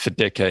for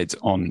decades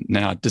on.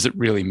 Now, does it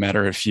really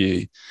matter if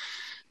you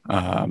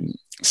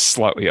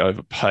slightly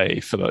overpay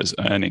for those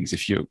earnings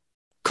if you're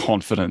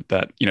confident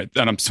that, and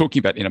I'm talking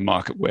about in a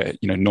market where,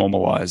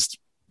 normalized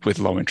with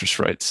low interest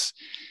rates,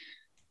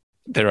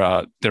 there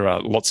are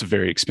lots of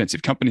very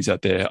expensive companies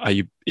out there.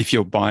 If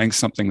you're buying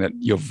something that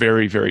you're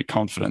very, very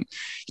confident,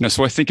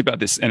 so I think about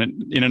this,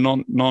 and in a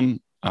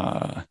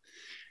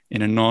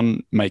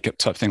non-makeup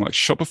type thing, like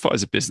Shopify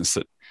is a business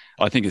that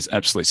I think is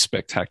absolutely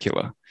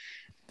spectacular,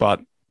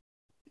 but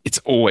it's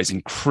always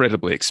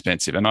incredibly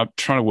expensive. And I'm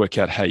trying to work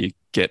out how you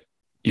get,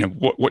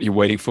 what you're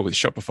waiting for with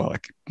Shopify.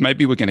 Like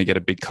maybe we're going to get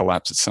a big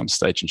collapse at some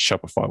stage and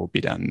Shopify will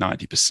be down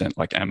 90%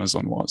 like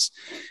Amazon was,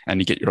 and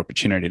you get your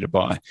opportunity to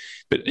buy.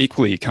 But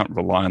equally, you can't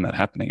rely on that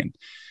happening. And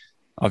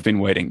I've been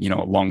waiting,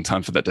 a long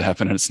time for that to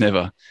happen, and it's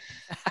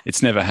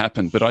never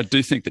happened. But I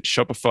do think that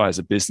Shopify is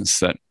a business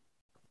that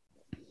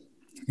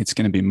it's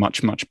going to be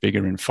much, much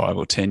bigger in 5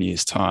 or 10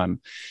 years' time.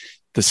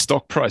 The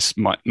stock price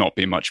might not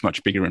be much,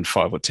 much bigger in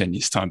 5 or 10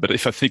 years' time. But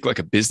if I think like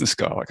a business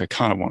guy, like I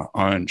kind of want to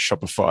own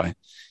Shopify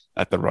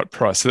at the right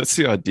price. So that's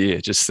the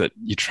idea, just that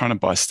you're trying to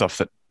buy stuff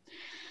that,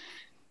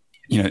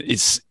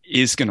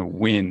 is going to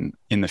win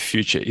in the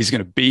future. He's going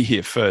to be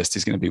here first.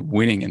 He's going to be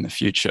winning in the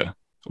future,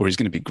 or he's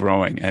going to be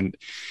growing. And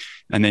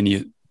then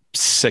you're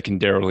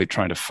secondarily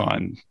trying to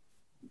find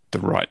the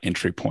right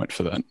entry point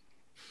for that.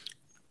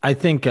 I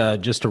think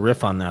just to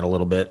riff on that a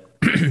little bit,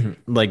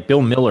 like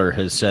Bill Miller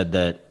has said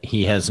that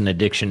he has an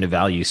addiction to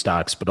value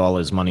stocks, but all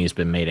his money has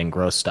been made in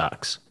growth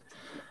stocks.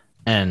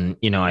 And,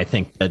 I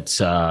think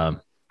that's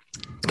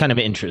it's kind of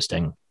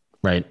interesting,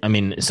 right? I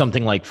mean,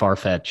 something like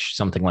Farfetch,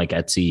 something like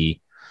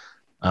Etsy,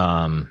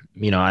 I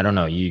don't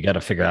know. You got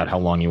to figure out how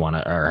long you want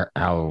to, or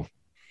how.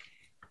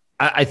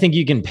 I think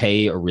you can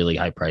pay a really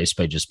high price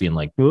by just being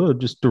like, oh,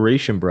 just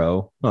duration,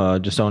 bro.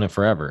 Just own it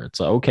forever.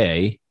 It's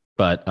okay.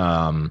 But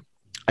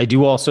I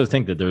do also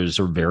think that there's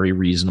a very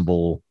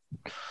reasonable,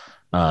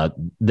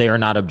 they are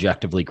not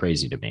objectively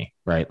crazy to me,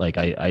 right? Like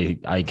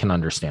I can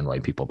understand why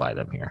people buy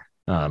them here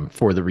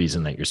for the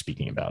reason that you're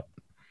speaking about.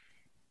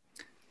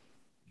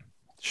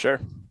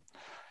 Sure.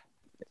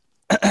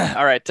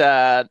 All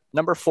right.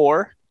 Number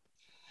 4,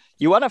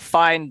 you want to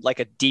find like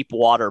a deep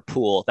water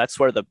pool. That's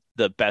where the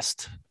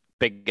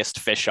biggest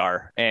fish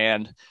are.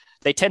 And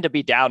they tend to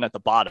be down at the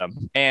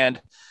bottom.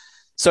 And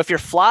so if your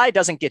fly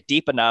doesn't get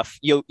deep enough,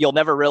 you'll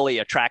never really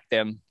attract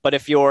them. But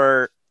if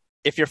your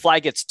fly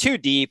gets too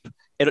deep,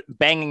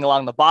 banging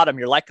along the bottom,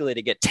 you're likely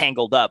to get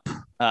tangled up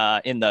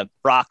in the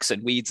rocks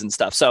and weeds and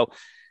stuff. So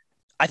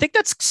I think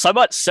that's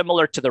somewhat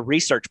similar to the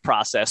research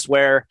process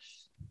where,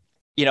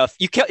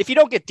 if you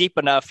don't get deep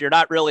enough, you're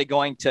not really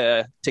going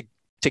to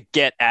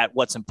get at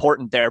what's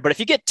important there. But if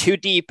you get too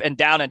deep and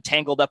down and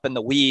tangled up in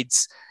the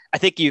weeds, I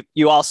think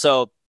you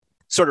also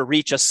sort of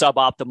reach a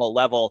suboptimal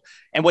level.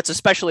 And what's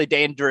especially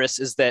dangerous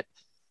is that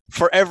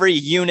for every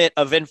unit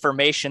of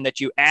information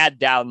that you add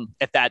down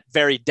at that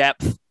very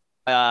depth,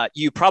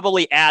 you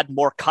probably add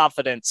more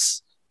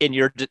confidence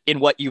in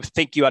what you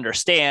think you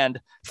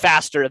understand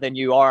faster than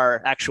you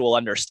are actual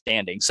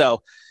understanding.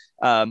 So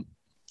I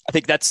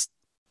think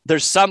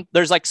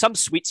there's like some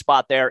sweet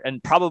spot there,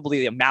 and probably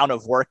the amount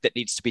of work that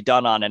needs to be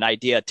done on an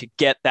idea to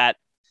get that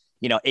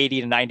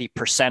 80 to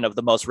 90% of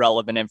the most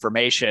relevant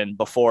information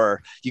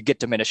before you get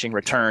diminishing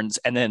returns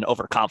and then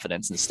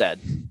overconfidence instead.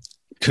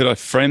 Could I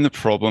frame the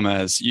problem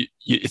as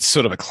it's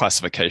sort of a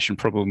classification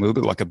problem, a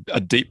little bit like a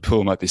deep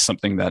pool might be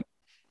something that,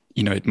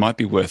 it might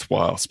be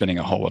worthwhile spending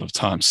a whole lot of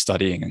time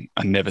studying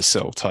a never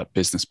sell type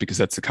business, because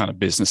that's the kind of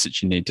business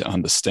that you need to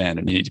understand,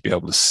 and you need to be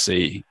able to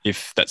see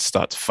if that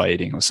starts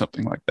fading or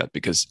something like that,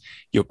 because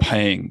you're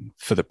paying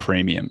for the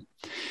premium.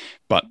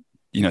 But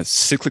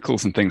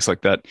cyclicals and things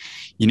like that,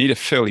 you need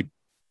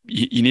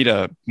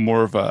a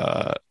more of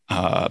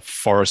a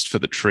forest for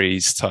the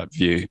trees type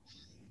view,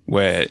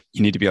 where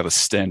you need to be able to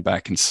stand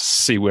back and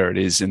see where it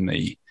is in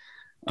the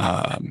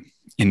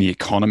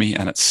economy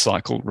and its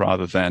cycle,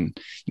 rather than,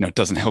 it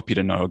doesn't help you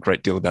to know a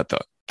great deal about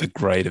the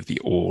grade of the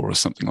ore or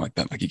something like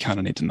that. Like you kind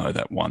of need to know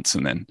that once,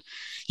 and then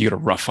you got a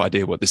rough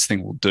idea what this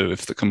thing will do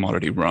if the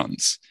commodity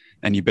runs,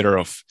 and you're better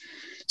off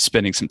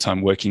spending some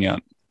time working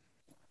out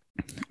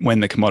when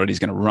the commodity is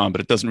going to run.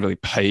 But it doesn't really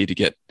pay to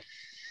get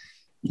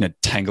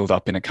tangled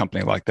up in a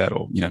company like that,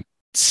 or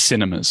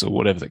cinemas or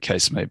whatever the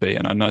case may be.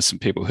 And I know some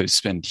people who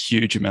spend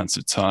huge amounts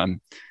of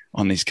time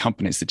on these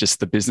companies that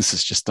the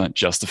businesses just don't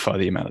justify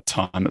the amount of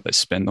time that they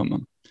spend on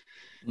them.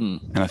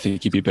 And I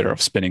think you'd be better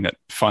off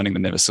finding the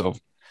never sell.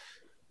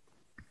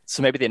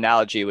 So maybe the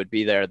analogy would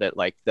be there that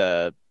like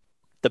the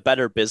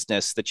better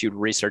business that you're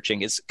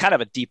researching is kind of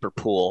a deeper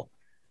pool.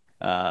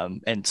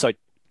 And so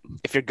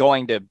if you're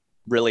going to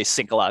really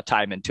sink a lot of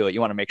time into it, you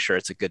want to make sure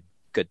it's a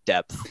good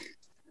depth.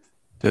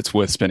 that's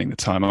worth spending the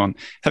time on.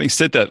 Having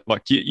said that,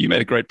 like you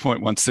made a great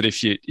point once that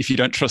if you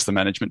don't trust the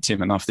management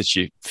team enough that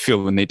you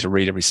feel the need to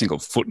read every single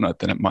footnote,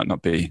 then it might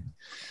not be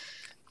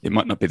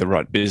the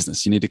right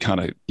business. You need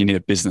a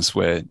business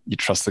where you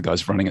trust the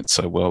guys running it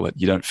so well that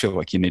you don't feel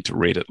like you need to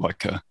read it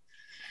like a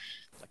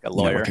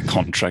lawyer, like a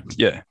contract.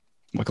 Yeah,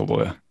 like a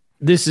lawyer.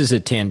 This is a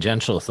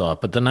tangential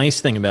thought, but the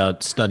nice thing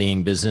about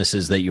studying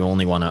businesses that you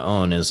only want to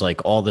own is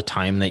like all the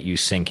time that you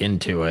sink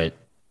into it,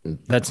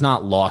 that's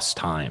not lost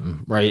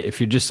time, right?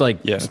 If you're just like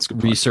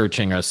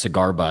researching a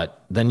cigar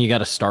butt, then you got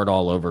to start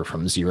all over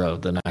from zero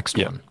the next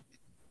one.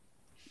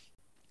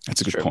 That's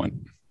a good point.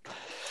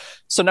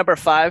 So number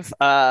 5,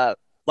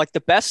 like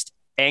the best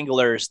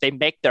anglers, they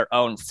make their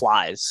own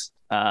flies,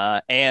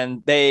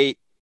 and they,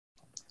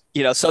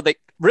 so they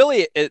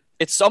really,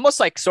 it's almost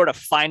like sort of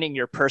finding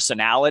your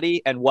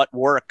personality and what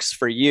works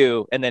for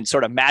you, and then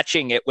sort of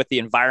matching it with the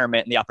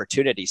environment and the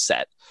opportunity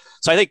set.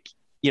 So I think,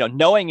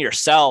 knowing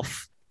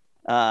yourself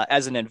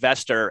as an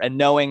investor and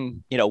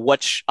knowing,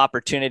 which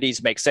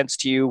opportunities make sense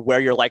to you, where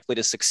you're likely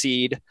to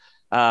succeed,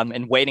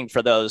 and waiting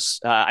for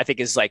those, I think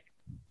is like,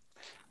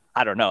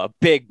 I don't know, a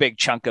big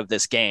chunk of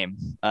this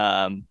game.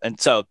 And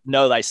so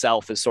know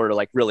thyself is sort of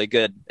like really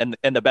good. And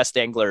the best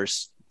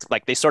anglers,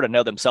 like they sort of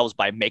know themselves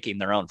by making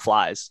their own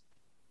flies.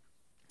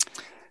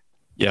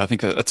 Yeah, I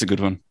think that's a good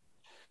one.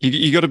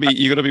 You got to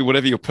be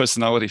whatever your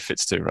personality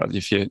fits to,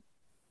 right?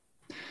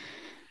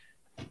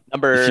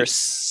 Number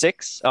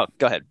 6. Oh,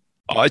 go ahead.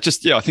 I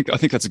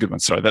think that's a good one.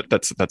 Sorry,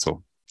 that's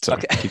all.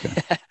 Sorry. Okay.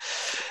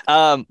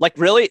 Like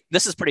really,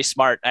 this is pretty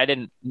smart.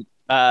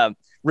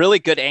 Really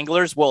good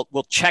anglers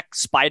will check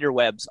spider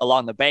webs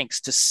along the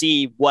banks to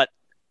see what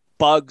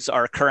bugs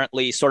are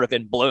currently sort of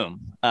in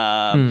bloom.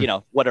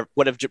 What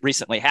have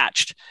recently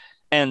hatched,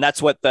 and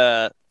that's what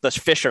the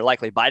fish are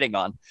likely biting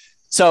on.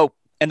 So,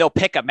 and they'll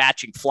pick a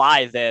matching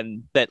fly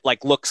then that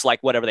like looks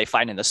like whatever they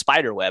find in the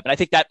spider web. And I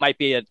think that might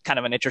be a kind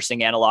of an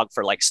interesting analog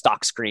for like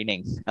stock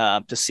screening,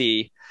 to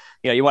see,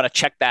 you want to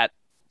check that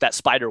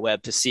spider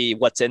web to see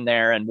what's in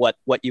there and what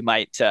you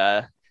might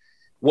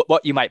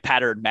what you might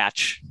pattern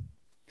match.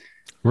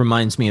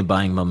 Reminds me of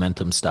buying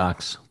momentum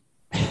stocks.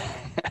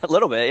 A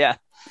little bit, yeah.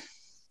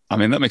 I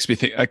mean, that makes me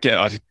think,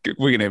 again,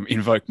 we're going to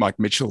invoke Mike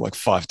Mitchell like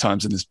 5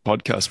 times in this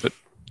podcast, but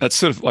that's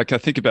sort of like, I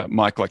think about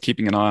Mike, like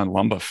keeping an eye on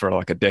lumber for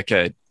like a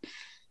decade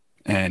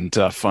and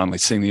finally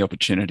seeing the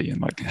opportunity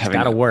and like having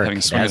got to work.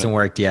 It hasn't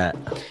worked yet.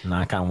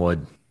 Knock on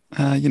wood.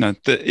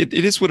 It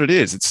is what it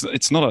is.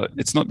 It's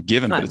not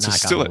given, but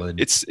it's still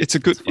it's a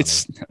good.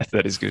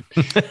 That is good,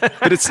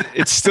 but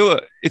it's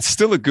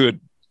still a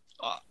good.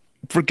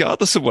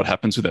 Regardless of what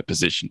happens with that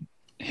position,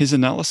 his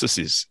analysis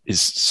is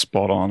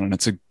spot on, and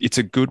it's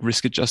a good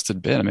risk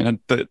adjusted bet. I mean,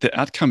 the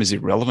outcome is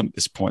irrelevant at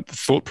this point. The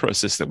thought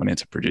process that went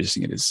into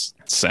producing it is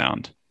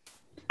sound.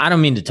 I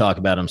don't mean to talk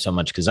about him so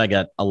much because I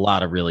got a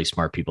lot of really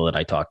smart people that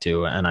I talk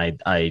to, and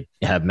I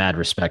have mad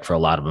respect for a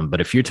lot of them.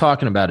 But if you're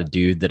talking about a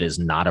dude that is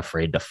not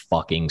afraid to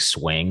fucking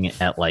swing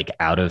at like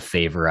out of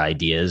favor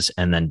ideas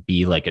and then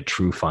be like a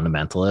true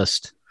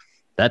fundamentalist,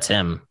 that's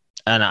him.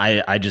 And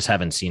I just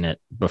haven't seen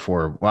it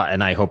before. Well,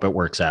 and I hope it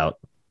works out.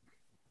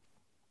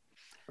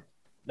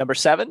 Number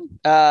 7,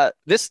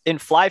 this in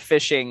fly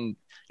fishing,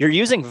 you're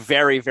using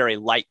very, very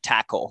light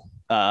tackle.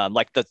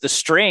 Like the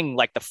string,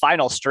 like the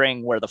final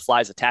string where the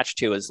fly is attached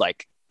to is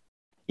like,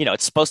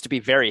 it's supposed to be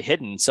very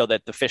hidden so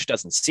that the fish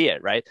doesn't see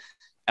it, right?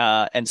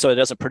 And so it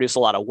doesn't produce a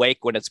lot of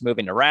wake when it's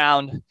moving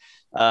around.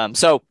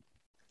 So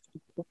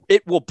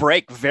it will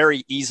break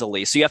very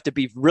easily. So you have to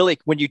be really,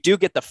 when you do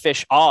get the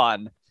fish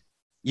on,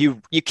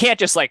 you can't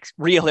just like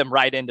reel him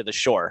right into the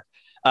shore.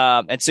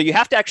 And so you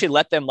have to actually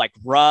let them like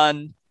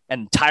run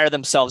and tire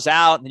themselves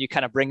out. And then you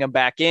kind of bring them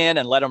back in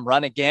and let them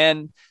run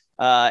again.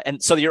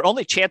 And so your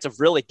only chance of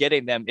really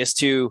getting them is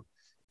to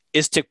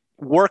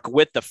work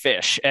with the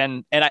fish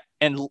and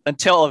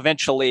until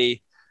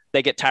eventually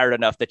they get tired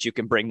enough that you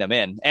can bring them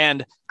in.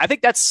 And I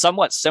think that's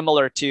somewhat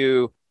similar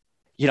to,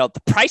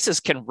 the prices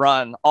can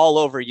run all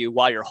over you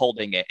while you're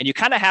holding it. And you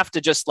kind of have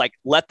to just like,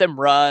 let them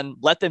run,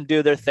 let them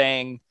do their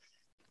thing,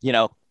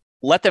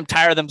 let them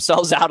tire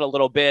themselves out a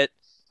little bit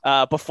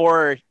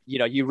before,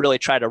 you really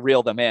try to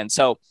reel them in.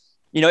 So,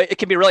 it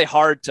can be really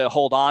hard to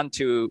hold on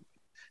to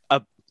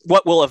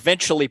what will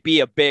eventually be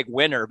a big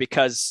winner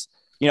because,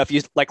 if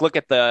you like look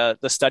at the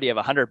study of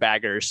 100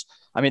 baggers,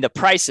 I mean, the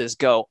prices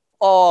go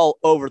all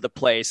over the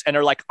place and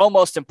are like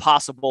almost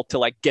impossible to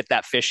like get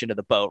that fish into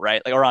the boat,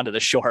 right? Like, or onto the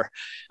shore.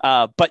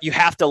 But you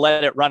have to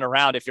let it run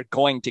around if you're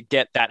going to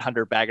get that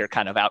 100 bagger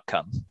kind of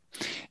outcome.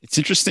 It's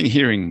interesting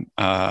hearing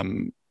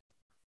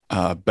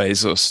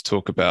Bezos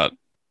talk about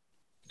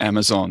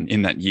Amazon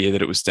in that year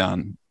that it was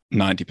down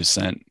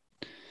 90%.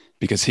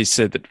 Because he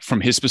said that from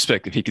his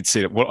perspective, he could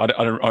see that. Well,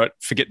 I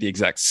forget the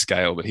exact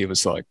scale, but he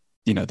was like,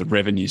 the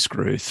revenues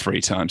grew 3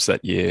 times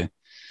that year.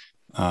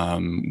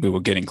 We were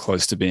getting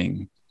close to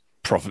being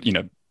profit.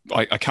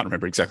 I can't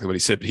remember exactly what he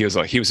said, but he was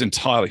like, he was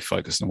entirely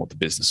focused on what the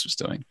business was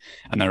doing,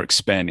 and they were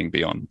expanding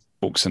beyond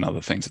books and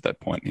other things at that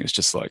point. And he was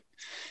just like,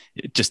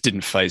 it just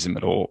didn't faze him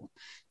at all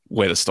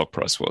where the stock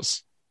price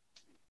was.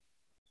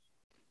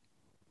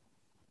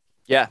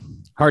 Yeah.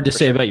 Hard to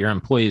say about your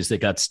employees that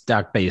got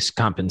stock-based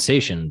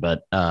compensation,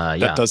 but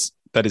that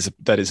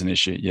is an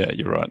issue. Yeah,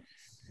 you're right.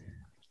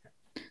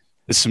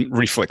 There's some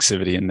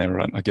reflexivity in there,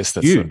 right? I guess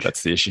that's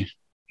the issue.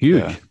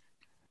 Huge. Yeah.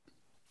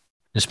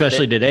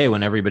 Especially today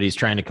when everybody's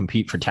trying to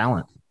compete for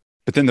talent.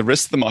 But then the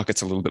rest of the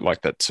market's a little bit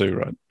like that too,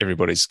 right?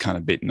 Everybody's kind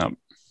of beaten up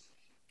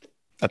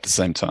at the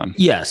same time.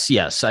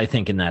 Yes. I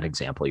think in that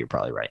example, you're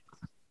probably right.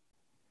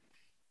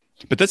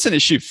 But that's an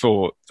issue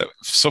for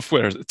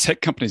software, tech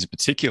companies in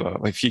particular.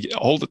 Like if you get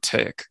older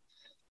tech,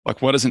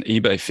 like why doesn't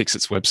eBay fix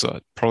its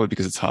website? Probably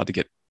because it's hard to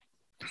get.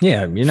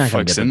 Yeah, you're not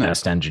going to get the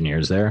best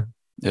engineers there.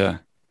 Yeah.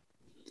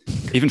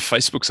 Even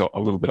Facebook's a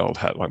little bit old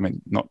hat. Like, I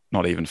mean,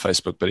 not even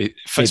Facebook, but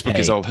Facebook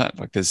is old hat.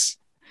 Like there's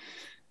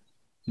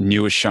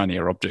newer,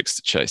 shinier objects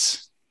to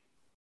chase.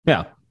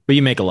 Yeah, but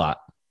you make a lot.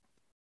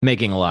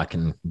 Making a lot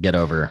can get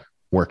over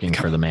working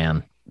for the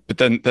man. But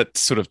then that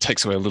sort of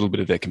takes away a little bit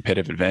of their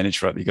competitive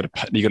advantage, right? You got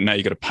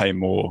to pay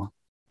more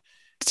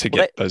to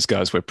get those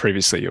guys where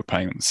previously you were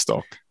paying them the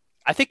stock.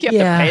 I think you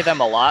have to pay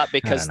them a lot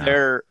because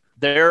their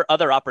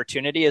other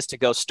opportunity is to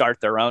go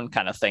start their own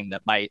kind of thing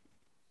that might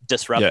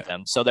disrupt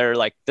them. So they're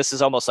like, this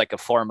is almost like a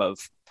form of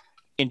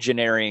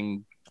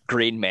engineering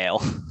green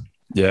mail.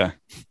 Yeah.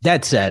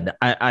 That said,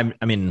 I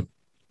mean,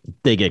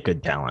 they get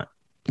good talent.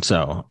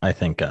 So I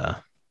think, I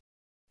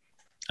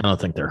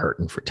don't think they're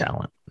hurting for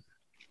talent.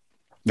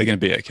 They're going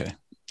to be okay.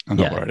 I'm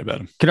not worried about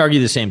them. Could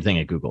argue the same thing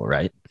at Google,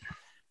 right?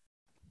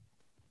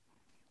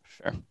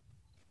 Sure.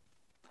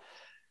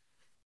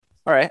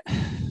 All right.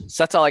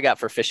 So that's all I got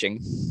for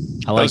fishing.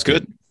 That was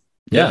good.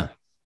 Yeah.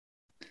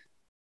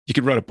 You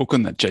could write a book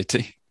on that,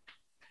 JT.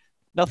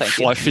 No, thank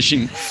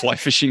you. Fly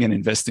fishing and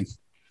investing.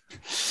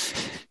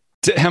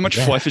 How much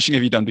fly fishing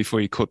have you done before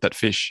you caught that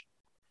fish?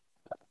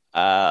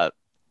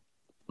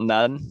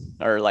 None,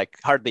 or like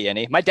hardly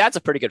any. My dad's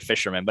a pretty good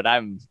fisherman, but I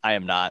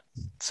am not.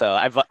 So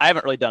I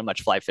haven't really done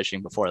much fly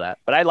fishing before that.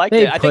 But I like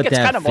it. I think it's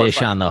kind of more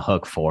fish on the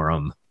hook for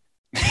him.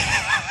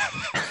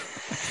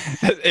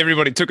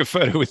 Everybody took a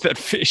photo with that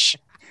fish.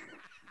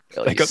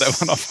 Really? They got that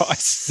one off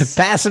ice.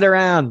 Pass it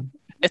around.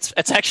 It's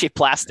actually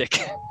plastic.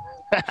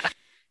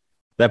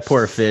 That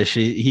poor fish.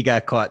 He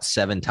got caught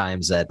 7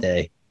 times that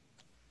day.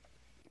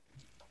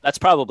 That's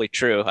probably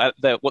true.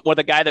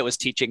 The guy that was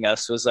teaching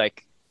us was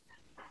like,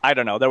 I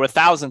don't know. There were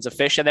thousands of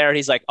fish in there.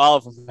 He's like, all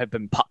of them have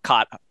been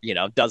caught,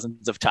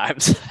 dozens of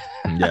times.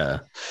 Yeah.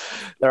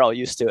 They're all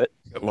used to it.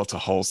 Got lots of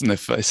holes in their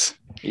face.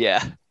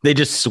 Yeah. They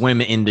just swim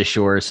into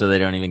shore so they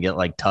don't even get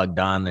like tugged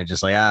on. They're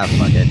just like,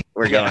 fuck it.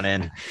 We're going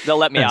in. They'll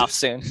let me off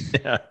soon.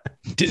 Yeah.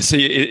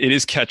 See, it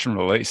is catch and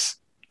release.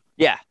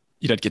 Yeah.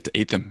 You don't get to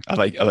eat them. Are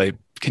they,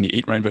 can you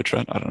eat rainbow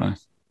trout? I don't know.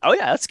 Oh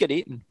yeah. That's good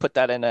eating. Put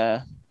that in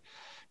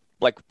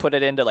put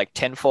it into like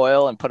tin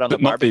foil and put on the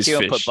barbecue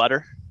and put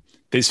butter.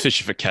 These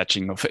fish are for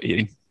catching, not for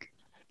eating.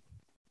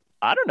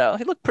 I don't know.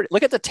 He looked pretty.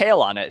 Look at the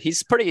tail on it.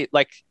 He's pretty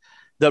like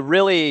the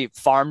really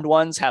farmed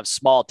ones have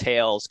small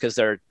tails because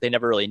they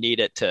never really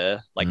need it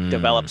to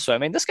develop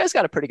swimming. This guy's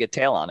got a pretty good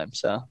tail on him,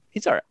 so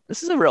he's all right.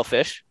 This is a real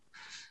fish.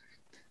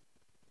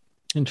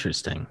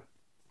 Interesting.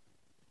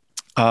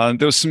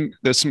 There's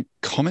some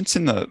comments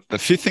in the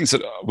few things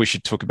that we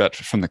should talk about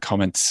from the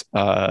comments.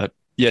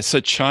 So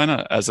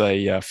China as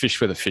a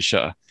fish with a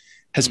fisher.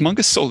 Has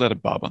Munger sold out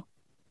of Barber?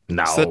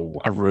 No. Is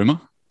that a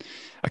rumor?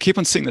 I keep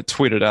on seeing that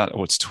tweeted out,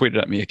 or it's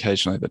tweeted at me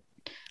occasionally that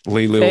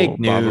Lilu fake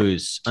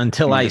news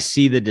until I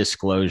see the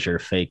disclosure.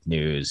 Fake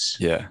news.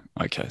 Yeah.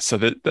 Okay. So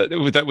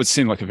that would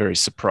seem like a very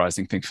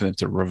surprising thing for them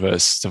to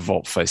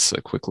vault face so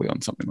quickly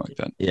on something like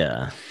that.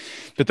 Yeah.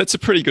 But that's a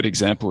pretty good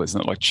example,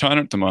 isn't it? Like China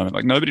at the moment,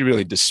 like nobody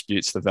really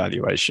disputes the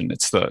valuation.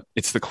 It's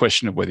the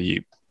question of whether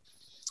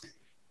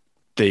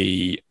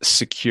the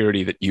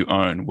security that you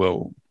own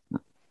will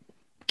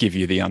give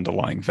you the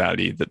underlying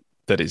value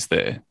that is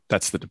there.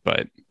 That's the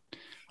debate.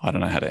 I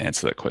don't know how to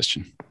answer that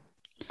question.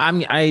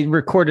 I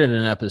recorded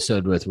an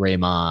episode with Ray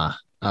Ma,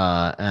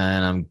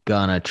 and I'm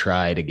gonna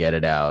try to get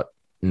it out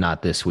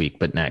not this week,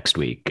 but next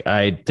week.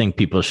 I think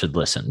people should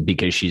listen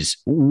because she's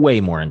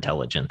way more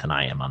intelligent than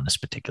I am on this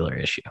particular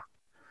issue.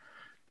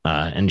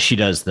 And she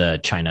does the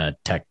China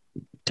Tech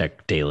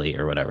Daily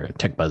or whatever,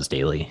 Tech Buzz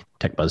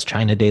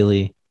China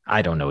Daily.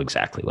 I don't know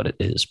exactly what it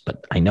is,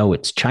 but I know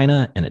it's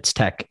China and it's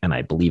tech, and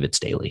I believe it's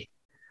daily.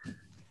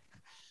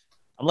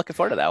 I'm looking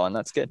forward to that one.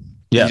 That's good.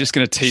 Yeah. You're just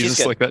going to tease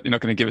us like that. You're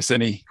not going to give us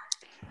any.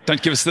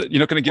 Don't give us that. You're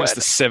not going to give us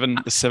the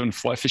seven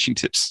fly fishing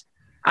tips.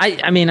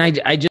 I mean,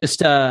 I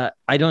just I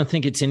don't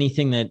think it's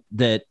anything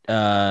that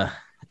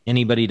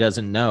anybody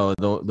doesn't know.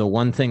 The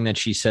one thing that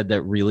she said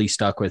that really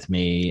stuck with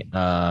me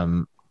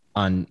and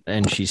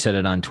she said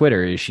it on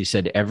Twitter is she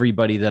said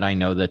everybody that I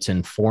know that's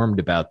informed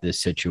about this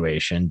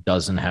situation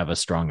doesn't have a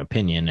strong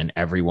opinion, and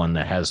everyone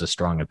that has a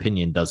strong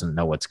opinion doesn't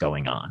know what's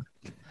going on.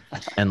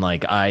 And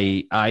like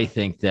I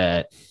think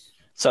that.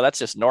 So that's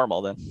just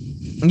normal then.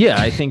 Yeah,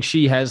 I think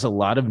she has a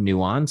lot of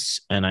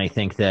nuance, and I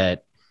think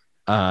that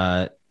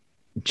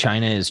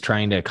China is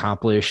trying to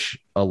accomplish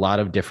a lot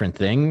of different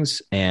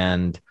things,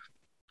 and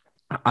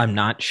I'm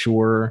not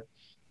sure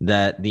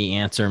that the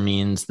answer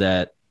means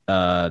that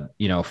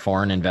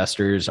foreign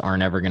investors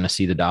aren't ever going to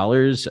see the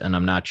dollars, and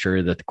I'm not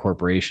sure that the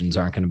corporations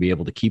aren't going to be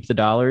able to keep the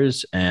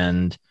dollars.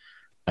 And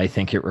I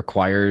think it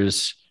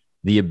requires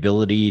the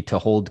ability to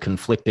hold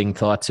conflicting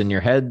thoughts in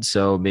your head.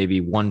 So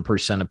maybe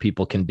 1% of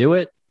people can do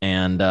it,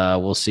 and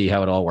we'll see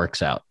how it all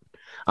works out.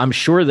 I'm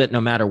sure that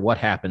no matter what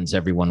happens,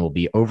 everyone will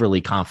be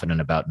overly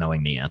confident about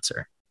knowing the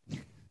answer.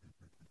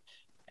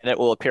 And it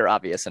will appear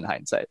obvious in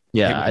hindsight.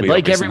 Yeah, I'd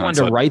like everyone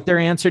to write their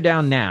answer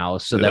down now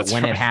so that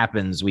when it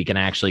happens, we can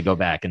actually go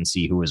back and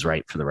see who was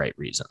right for the right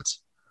reasons.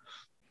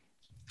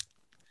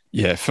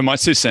 Yeah, for my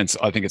 2 cents,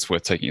 I think it's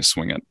worth taking a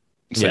swing at.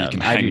 So you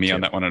can hang me on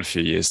that one in a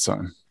few years'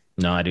 time.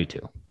 No, I do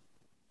too.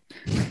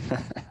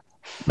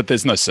 But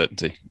there's no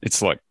certainty.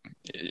 It's like,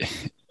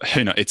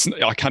 who knows?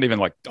 I can't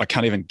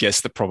even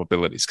guess the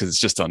probabilities because it's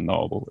just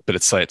unknowable.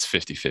 But say it's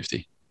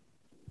 50-50.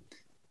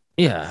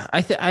 Yeah,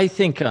 I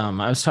think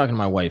I was talking to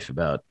my wife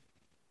about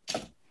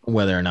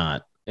whether or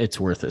not it's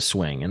worth a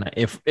swing. And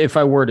if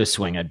I were to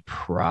swing, I'd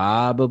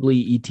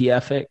probably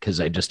ETF it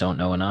because I just don't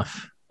know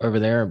enough over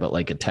there. But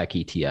like a tech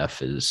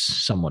ETF is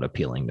somewhat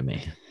appealing to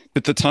me.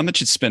 But the time that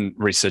you'd spend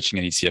researching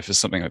an ETF or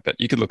something like that,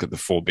 you could look at the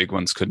 4 big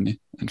ones, couldn't you?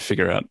 And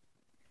figure out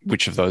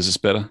which of those is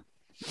better,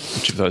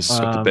 which of those has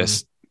got the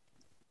best.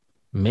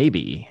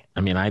 Maybe.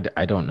 I mean,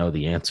 I don't know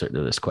the answer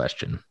to this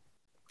question.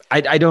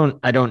 I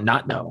don't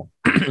not know.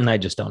 I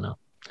just don't know.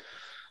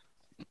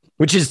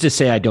 Which is to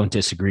say, I don't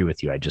disagree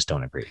with you. I just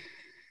don't agree.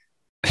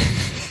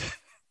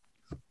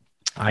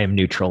 I am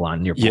neutral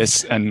on your point.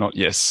 Yes and not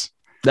yes.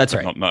 That's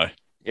right. Not no.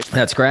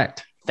 That's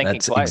correct.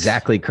 That's twice.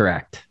 Exactly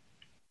correct.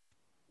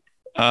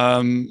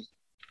 Next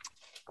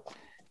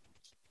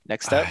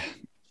up.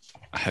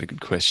 I had a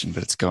good question,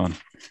 but it's gone.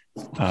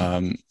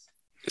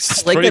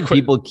 It's like that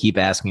people keep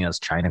asking us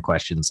China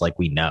questions like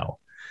we know.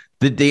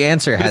 The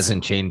answer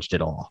hasn't changed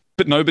at all.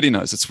 But nobody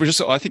knows.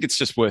 I think it's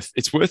just worth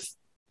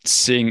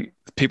seeing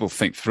people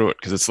think through it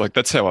because it's like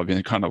that's how I've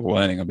been kind of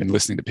learning. I've been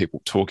listening to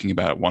people talking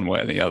about it one way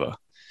or the other.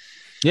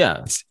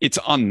 Yeah. It's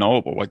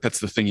unknowable. Like that's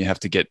the thing you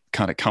have to get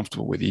kind of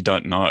comfortable with. You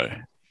don't know.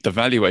 The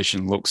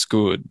valuation looks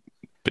good,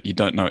 but you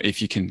don't know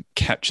if you can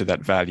capture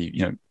that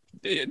value.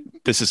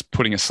 This is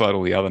putting aside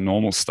all the other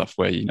normal stuff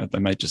where, they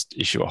may just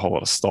issue a whole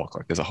lot of stock.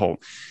 Like there's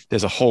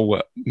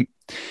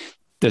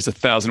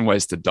 1,000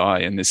 ways to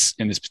die in this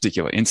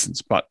particular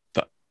instance, but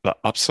the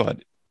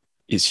upside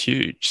is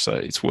huge. So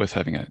it's worth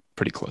having a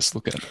pretty close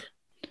look at it.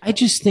 I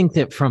just think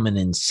that from an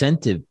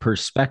incentive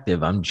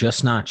perspective, I'm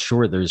just not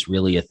sure there's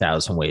really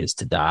 1,000 ways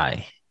to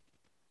die.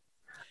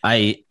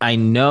 I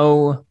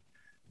know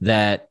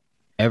that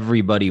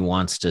everybody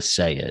wants to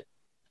say it,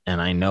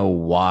 and I know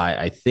why.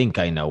 I think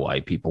I know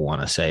why people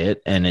want to say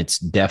it, and it's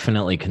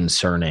definitely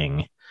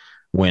concerning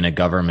when a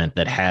government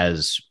that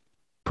has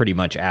pretty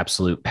much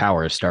absolute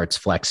power starts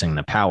flexing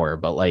the power.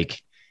 But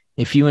like,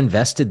 if you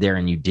invested there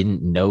and you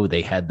didn't know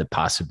they had the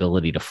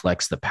possibility to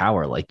flex the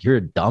power, like you're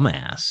a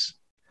dumbass.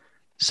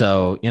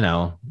 So,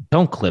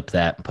 don't clip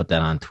that and put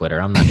that on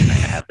Twitter. I'm not going to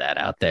have that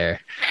out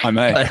there. I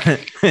may.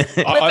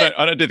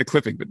 I don't do the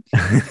clipping, but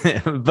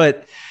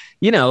but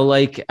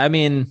I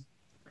mean,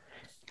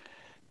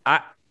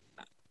 I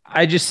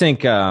just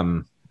think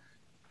I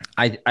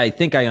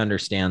think I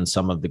understand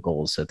some of the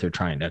goals that they're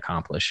trying to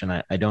accomplish, and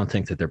I don't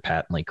think that they're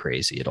patently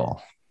crazy at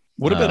all.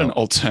 What about an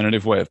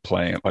alternative way of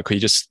playing it? Like you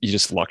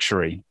just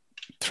luxury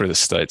through the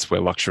States where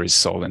luxury is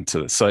sold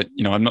into. So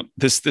I'm not.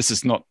 This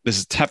is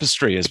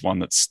Tapestry is one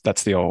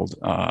that's the old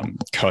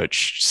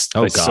Coach.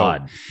 Oh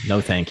God,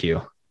 no, thank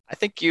you. I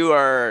think you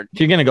are. If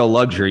you're gonna go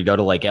luxury, go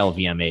to like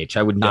LVMH.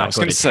 I would not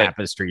go to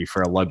Tapestry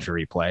for a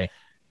luxury play.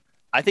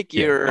 I think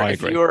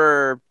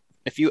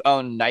if you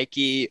own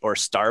Nike or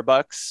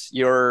Starbucks,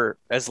 you're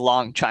as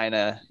long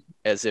China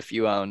as if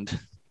you owned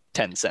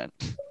Tencent.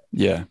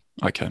 Yeah.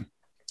 Okay.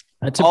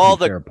 That's a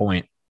fair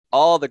point.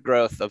 All the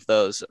growth of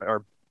those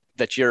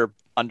that you're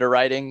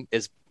underwriting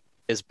is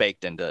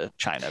baked into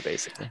China,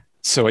 basically.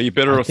 So are you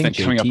better off then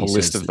coming up a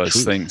list of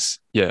those things?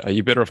 Yeah. Are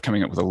you better off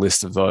coming up with a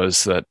list of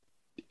those that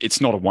it's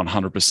not a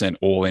 100%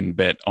 all-in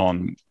bet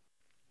on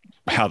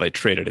how they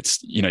treat it? It's,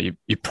 you're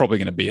probably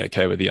going to be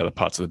okay with the other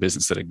parts of the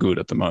business that are good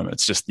at the moment.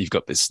 It's just, you've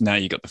got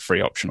the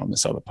free option on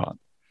this other part.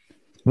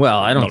 Well,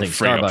 I don't think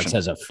Starbucks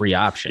has a free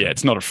option. Yeah,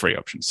 it's not a free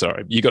option.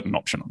 Sorry. You got an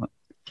option on it.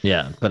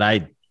 Yeah, but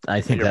I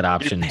think that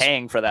option is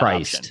paying for that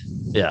priced.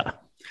 Option. Yeah,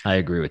 I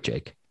agree with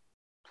Jake.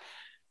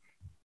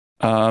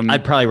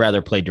 I'd probably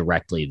rather play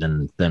directly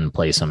than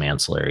play some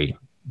ancillary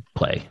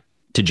play.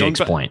 To Jake's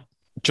point,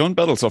 John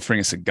Battle's offering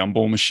us a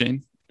gumball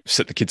machine.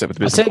 Set the kids up with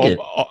the business.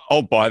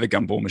 I'll buy the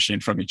gumball machine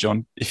from you,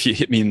 John, if you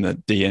hit me in the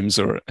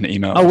DMs or an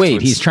email. Oh,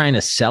 wait, he's trying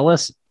to sell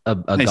us a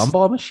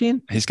gumball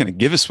machine? He's going to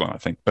give us one, I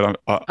think, but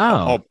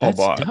I'll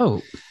buy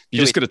dope. it. You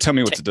just got to tell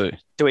me what to do.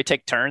 Do we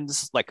take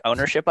turns, like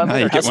ownership of it? No,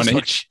 you get one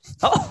each.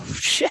 Oh,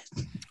 shit.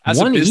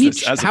 One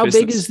each? How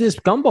big is this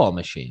gumball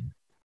machine?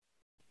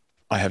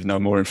 I have no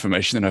more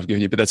information than I've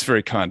given you, but that's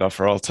very kind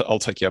offer. I'll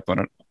take you up on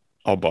it.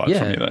 I'll buy it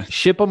from you, though.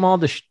 Ship them all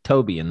to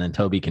Toby, and then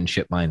Toby can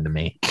ship mine to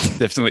me.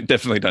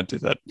 Definitely don't do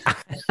that.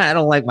 I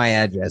don't like my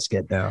address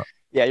get out.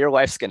 Yeah, your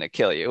wife's gonna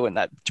kill you when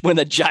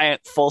the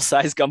giant full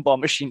size gumball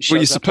machine shows Well,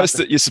 up. you're supposed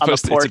to. It's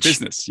a porch.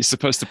 business. You're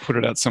supposed to put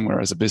it out somewhere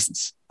as a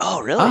business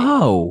Oh, really?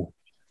 Oh,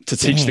 to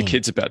teach the dang.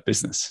 kids about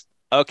business.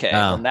 Okay. Oh,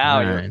 Well, now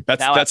all you're right.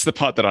 That's the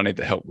part that I need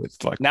the help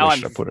with. Like, now where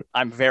should I put it?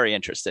 I'm very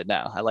interested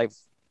now.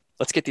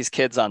 Let's get these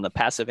kids on the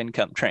passive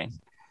income train.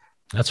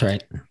 That's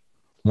right.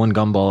 One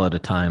gumball at a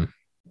time.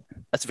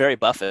 That's very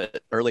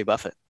Buffett, early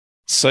Buffett.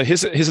 So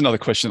here's another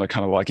question I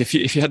kind of like. If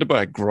you had to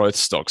buy a growth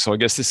stock, so I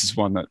guess this is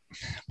one that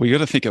we got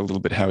to think a little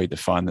bit how we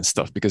define this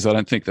stuff, because I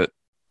don't think that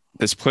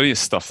there's plenty of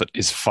stuff that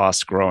is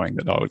fast growing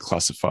that I would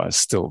classify as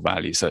still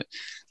value. So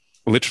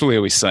literally,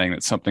 are we saying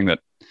that something that,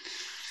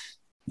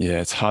 yeah,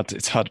 it's hard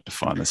to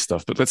define this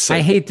stuff. But let's say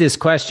I hate this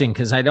question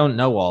because I don't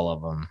know all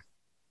of them.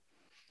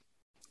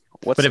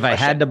 What's But the if I had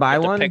question? to buy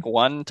You have one? pick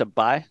one to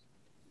buy.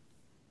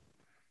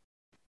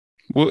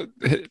 Well,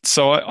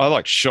 so I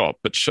like Shop,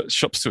 but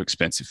Shop's too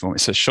expensive for me.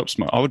 So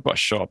I would buy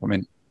Shop. I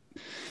mean,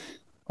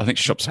 I think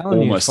Shop's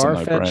almost a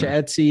Farfetch,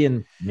 no-brainer. Etsy,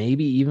 and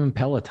maybe even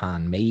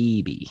Peloton.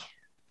 Maybe.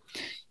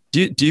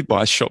 Do you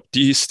buy Shop? Do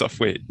you use stuff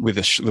with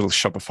a little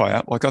Shopify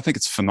app? Like, I think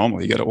it's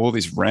phenomenal. You go to all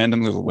these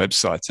random little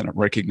websites and it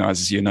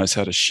recognizes you, knows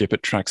how to ship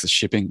it, tracks the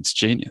shipping. It's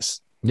genius.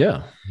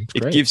 Yeah.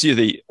 It gives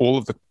you all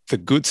of the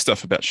good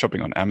stuff about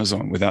shopping on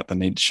Amazon without the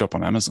need to shop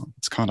on Amazon.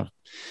 It's kind of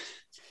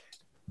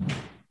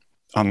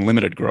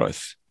unlimited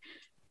growth,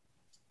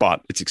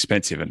 but it's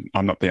expensive. And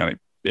I'm not the only,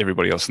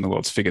 everybody else in the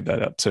world's figured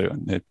that out too.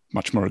 And they're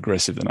much more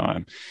aggressive than I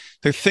am.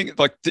 The thing,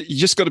 like, you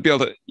just got to be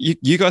able to,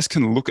 you guys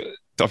can look at,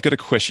 I've got a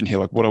question here.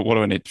 Like, what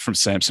do I need from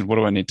Samson? What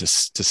do I need to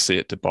see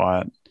it to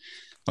buy it?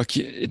 Like,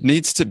 it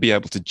needs to be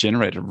able to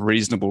generate a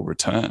reasonable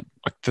return.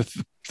 Like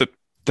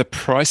the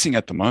pricing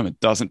at the moment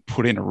doesn't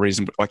put in a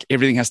reasonable, like,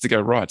 everything has to go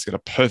right. It's got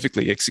to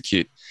perfectly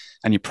execute,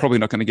 and you're probably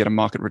not going to get a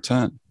market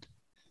return.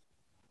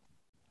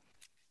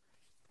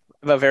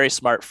 I have a very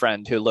smart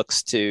friend who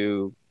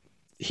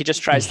he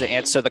just tries to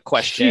answer the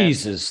question.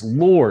 Jesus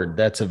Lord,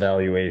 that's a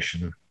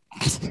valuation.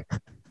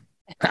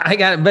 I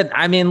got it, but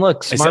I mean,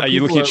 look, Are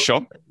you looking at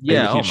Shop?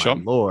 Yeah, oh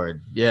my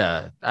Lord,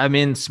 yeah. I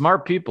mean,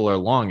 smart people are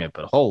long it,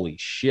 but holy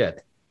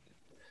shit.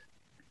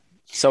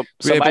 So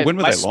but when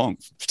were they long?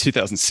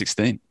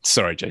 2016.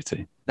 Sorry,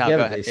 JT. No, yeah, go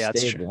but ahead. they Yeah,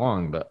 that's stayed true.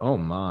 long, but oh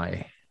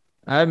my.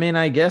 I mean,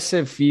 I guess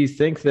if you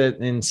think that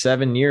in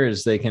 7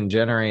 years they can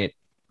generate,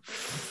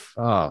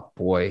 oh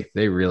boy,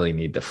 they really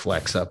need to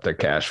flex up their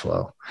cash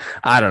flow.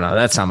 I don't know.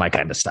 That's not my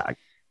kind of stock.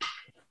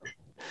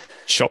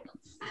 Shop.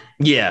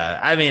 Yeah,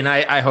 I mean,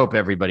 I hope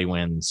everybody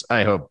wins.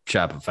 I hope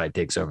Shopify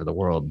takes over the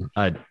world.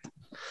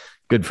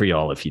 Good for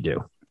y'all if you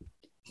do.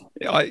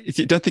 If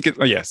you don't think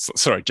it, yes.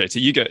 Sorry,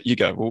 JT, you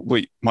go. Well,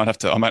 we might have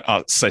to. I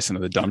might say some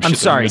of the dumb shit. I'm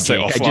sorry, Jake.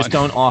 I offline. just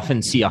don't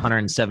often see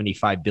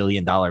 $175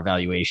 billion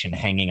valuation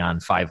hanging on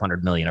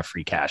 $500 million of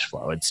free cash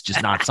flow. It's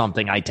just not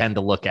something I tend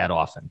to look at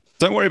often.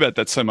 Don't worry about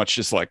that so much.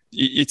 Just like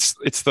it's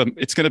going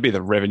to be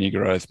the revenue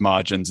growth,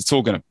 margins. It's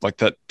all going to, like,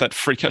 that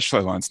free cash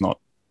flow line's not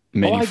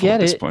meaningful at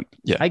this point.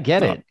 Yeah, I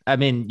get it. I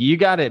mean, you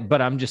got it,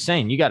 but I'm just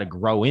saying you got to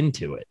grow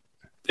into it.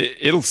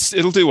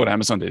 It'll do what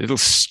Amazon did. It'll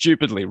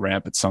stupidly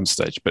ramp at some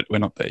stage, but we're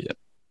not there yet.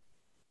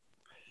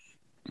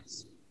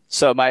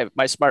 So my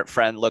smart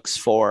friend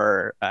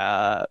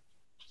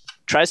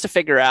tries to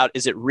figure out,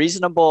 is it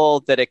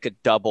reasonable that it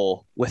could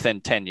double within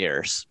 10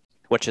 years,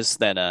 which is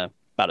then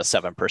about a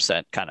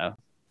 7% kind of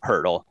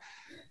hurdle.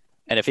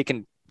 And if he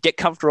can get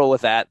comfortable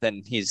with that,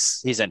 then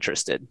he's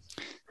interested.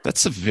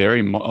 That's I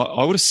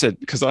would have said,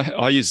 because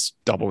I use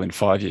double in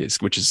 5 years,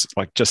 which is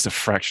like just a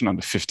fraction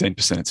under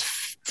 15%.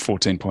 It's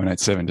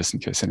 14.87, just in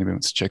case anybody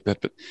wants to check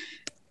that. But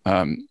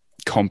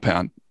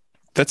compound,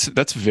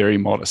 that's very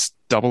modest.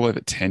 Double over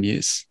 10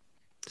 years.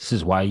 This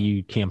is why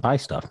you can't buy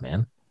stuff,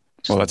 man.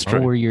 Well, that's true.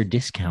 Lower your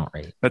discount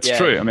rate. That's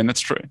true. I mean,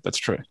 that's true. That's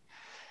true.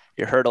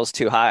 Your hurdle's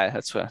too high.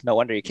 No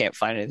wonder you can't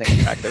find anything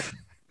attractive.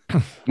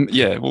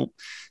 Yeah, well,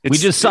 we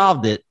just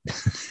solved it.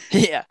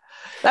 Yeah.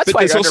 That's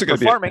why you're also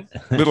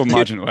underperforming. Little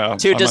margin. Wow.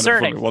 Too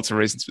discerning. Lots of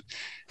reasons.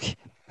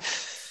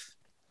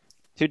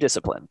 Too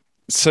disciplined.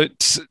 So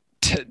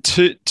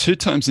two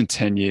times in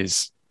 10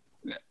 years,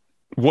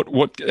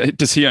 what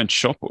does he own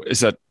Shop? Or was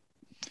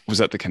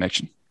that the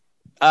connection?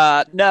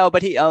 No,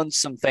 but he owns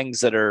some things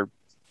that are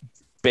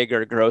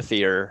bigger,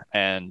 growthier,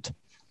 and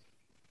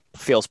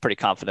feels pretty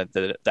confident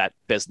that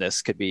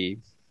business could be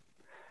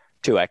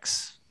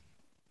 2x.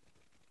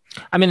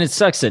 I mean, it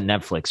sucks that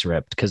Netflix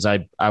ripped, because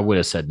I would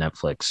have said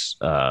Netflix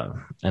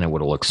and it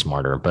would have looked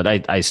smarter, but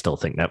I still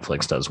think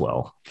Netflix does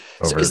well.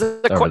 Is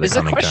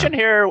the question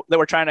here that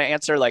we're trying to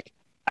answer, like,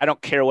 I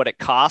don't care what it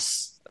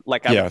costs?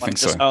 Like, I want to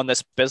just own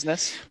this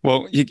business?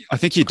 Well, I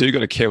think you do got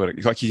to care what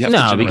it, like, you have to.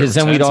 No, because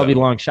then we'd all be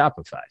long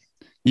Shopify.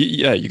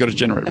 You got to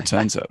generate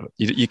returns out of it.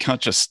 You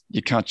can't just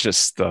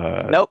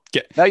nope.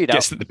 No, you don't.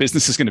 Guess that the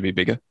business is going to be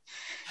bigger.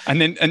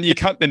 And you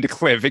can't then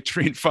declare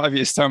victory in 5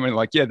 years' time and,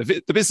 like, yeah,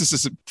 the business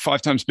is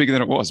 5 times bigger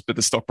than it was, but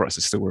the stock price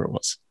is still where it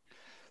was.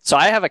 So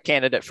I have a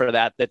candidate for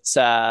that. It's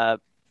a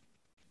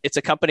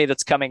company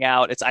that's coming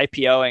out. It's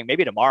IPOing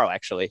maybe tomorrow,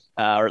 actually,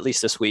 or at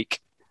least this week.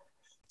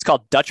 It's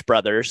called Dutch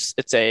Brothers.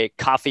 It's a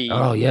coffee.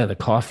 Oh yeah, the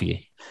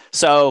coffee.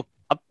 So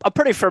I'm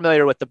pretty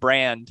familiar with the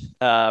brand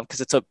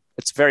because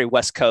it's very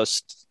West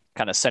Coast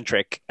kind of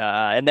centric,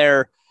 and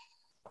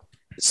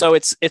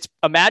it's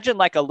imagine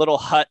like a little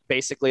hut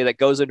basically that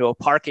goes into a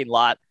parking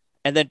lot,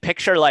 and then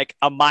picture like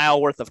a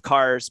mile worth of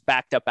cars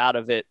backed up out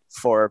of it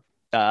for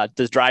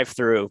the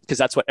drive-through, because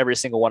that's what every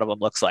single one of them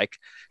looks like.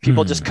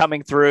 People just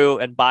coming through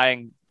and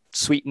buying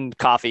sweetened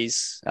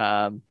coffees,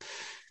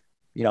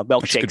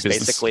 milkshakes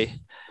basically.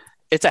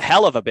 It's a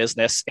hell of a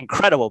business,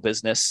 incredible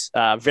business.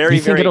 Very,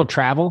 you think it'll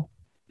travel?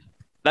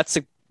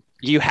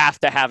 You have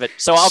to have it.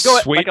 So I'll go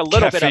at like a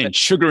little caffeine, bit of it.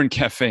 Sugar and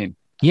caffeine.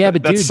 Yeah,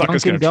 but dude,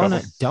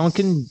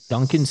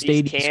 Dunkin'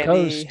 stayed East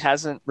Coast.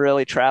 Hasn't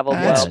really traveled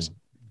well. There's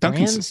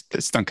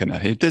Dunkin'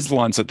 out here. There's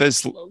lines.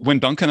 When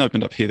Dunkin'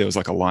 opened up here, there was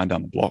like a line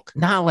down the block.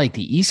 Not like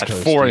the East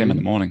Coast. At 4 a.m. in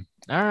the morning.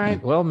 All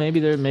right. Well, maybe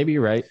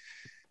you're right.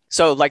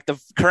 So like the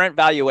current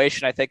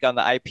valuation, I think on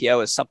the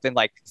IPO is something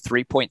like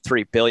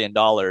 $3.3 billion.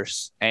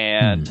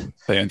 And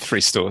they own 3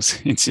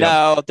 stores in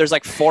Seattle. No, there's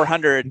like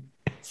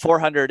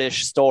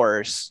 400-ish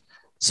stores.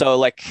 So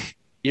like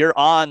you're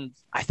on,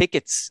 I think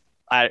it's,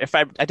 if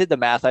I did the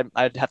math,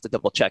 I'd have to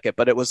double check it,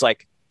 but it was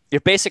like,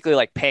 you're basically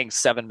like paying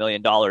 $7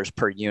 million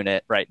per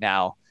unit right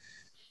now,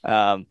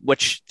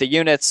 which the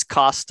units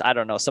cost, I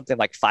don't know, something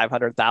like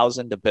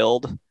 $500,000 to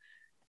build.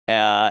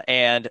 But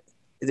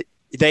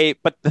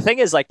the thing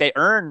is, like, they'll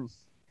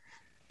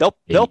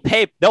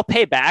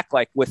pay back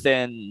like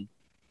within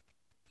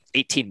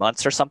 18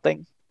 months or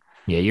something.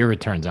 Yeah, your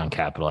returns on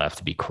capital have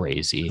to be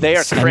crazy. They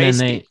are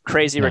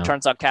crazy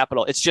returns on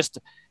capital. It's just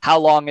how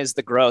long is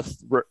the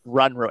growth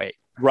runway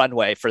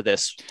for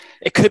this?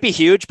 It could be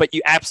huge, but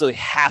you absolutely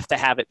have to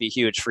have it be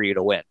huge for you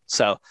to win.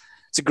 So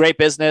it's a great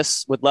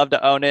business. Would love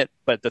to own it,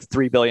 but the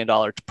 $3 billion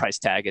price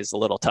tag is a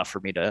little tough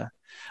for me to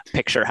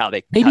picture how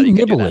they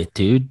nibble it,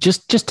 dude.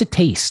 Just to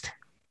taste.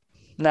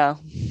 No.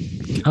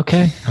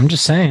 Okay, I'm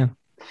just saying.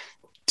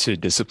 Too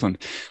disciplined.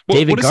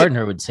 David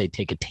Gardner would say,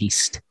 take a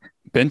taste.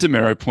 Ben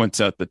DeMero points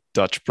out that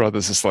Dutch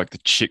Brothers is like the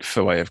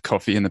Chick-fil-A of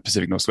coffee in the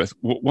Pacific Northwest.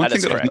 One thing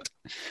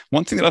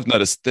that I've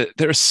noticed, that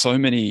there are so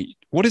many.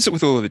 What is it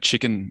with all of the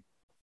chicken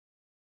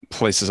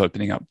places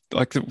opening up?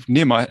 Like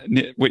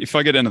if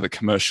I get into the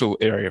commercial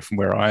area from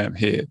where I am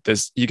here,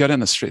 you go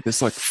down the street,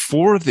 there's like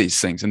 4 of these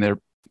things, and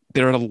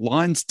there are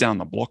lines down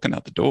the block and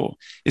out the door.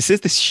 Is there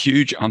this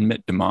huge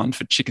unmet demand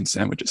for chicken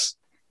sandwiches?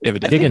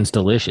 Evidently. Chicken's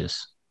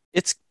delicious.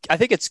 I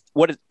think it's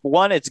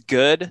it's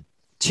good.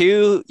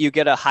 2, you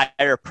get a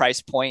higher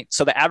price point.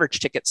 So the average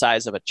ticket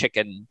size of a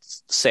chicken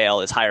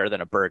sale is higher than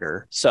a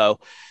burger.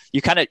 So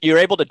you're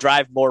able to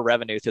drive more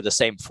revenue through the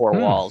same 4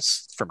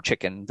 walls from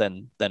chicken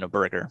than a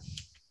burger.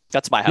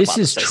 That's my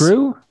hypothesis. This is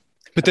true.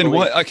 But then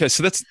what? Okay,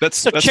 so that's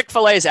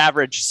Chick-fil-A's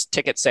average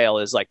ticket sale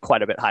is like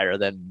quite a bit higher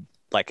than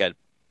like a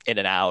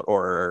In-N-Out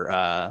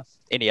or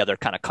any other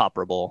kind of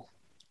comparable.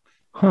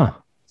 Huh.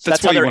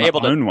 That's why you want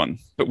to own one.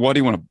 But why do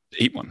you want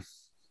to eat one?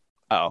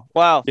 Oh,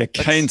 well. Yeah,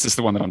 Cane's is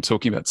the one that I'm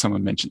talking about.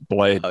 Someone mentioned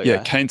Blade. Oh,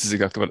 yeah, Cane's is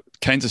exactly what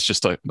Cane's has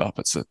just opened up.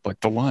 It's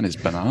like the line is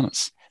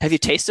bananas. Have you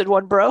tasted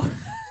one, bro?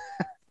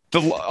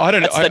 I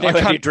don't know.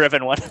 Have you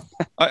driven one?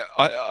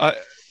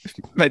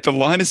 Mate, the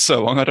line is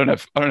so long. I don't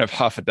have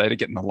half a day to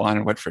get in the line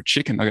and wait for a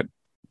chicken. I got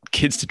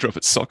kids to drop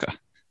at soccer.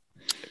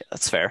 Yeah,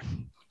 that's fair.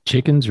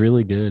 Chicken's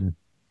really good,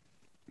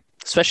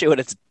 especially when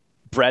it's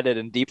breaded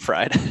and deep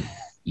fried.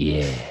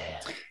 Yeah.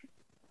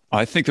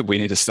 I think that we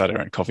need to start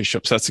our own coffee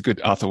shops. That's a good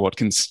Arthur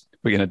Watkins.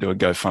 We're going to do a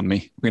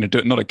GoFundMe. We're going to do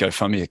it, not a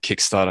GoFundMe, a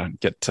Kickstarter, and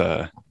get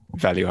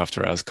value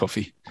after hours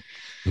coffee.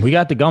 We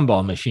got the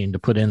gumball machine to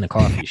put in the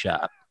coffee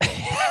shop.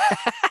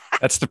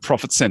 That's the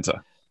profit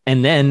center.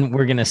 And then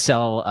we're going to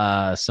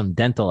sell some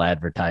dental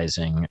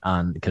advertising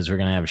because we're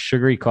going to have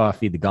sugary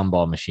coffee, the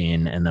gumball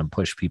machine, and then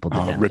push people to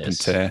dentists. Rip and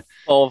tear.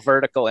 Full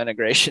vertical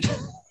integration.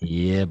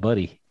 Yeah,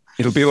 buddy.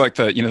 It'll be like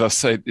they'll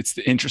say it's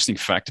the interesting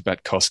fact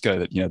about Costco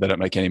that, they don't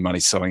make any money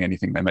selling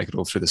anything. They make it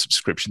all through the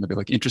subscription. They'll be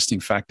like, interesting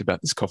fact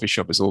about this coffee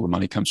shop is all the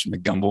money comes from the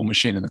gumball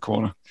machine in the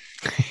corner.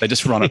 They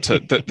just run it to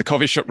the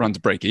coffee shop runs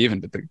break even,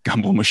 but the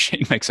gumball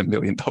machine makes $1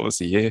 million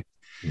a year.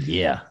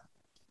 Yeah.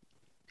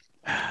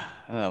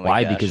 Oh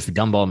why? Gosh. Because the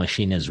gumball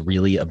machine is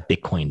really a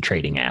Bitcoin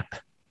trading app.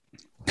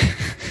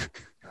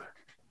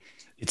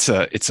 It's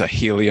a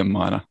helium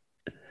miner.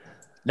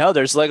 No,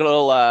 there's like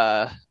little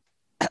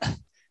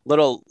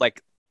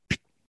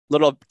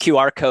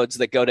QR codes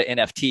that go to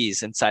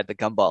NFTs inside the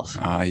gumballs.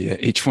 Yeah.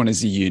 Each one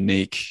is a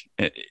unique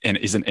and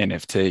is an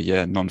NFT.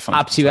 Yeah. Non-fungible.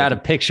 Pops you out a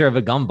picture of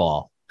a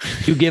gumball.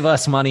 You give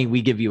us money,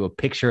 we give you a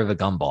picture of a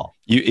gumball.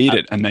 You eat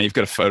it, and now you've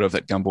got a photo of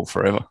that gumball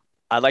forever.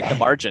 I like the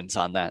margins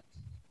on that.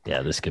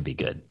 Yeah, this could be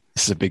good.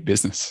 This is a big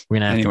business. We're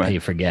going to have to pay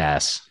for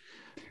gas.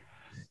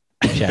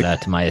 Shout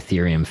out to my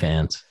Ethereum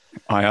fans.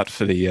 Eye out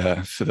for the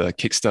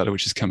Kickstarter,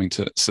 which is coming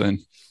to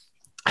soon.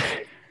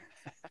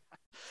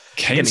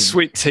 Cane's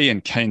sweet tea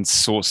and Cane's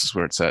sauce is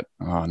where it's at.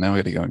 Oh, now we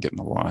got to go and get in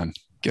the line.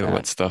 Get all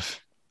that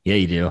stuff. Yeah,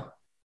 you do.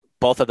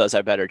 Both of those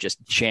I bet are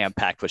just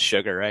jam-packed with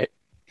sugar, right?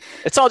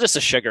 It's all just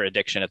a sugar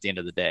addiction at the end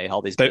of the day,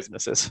 all these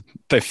businesses.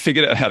 They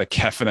figured out how to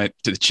caffeinate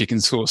to the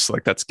chicken sauce.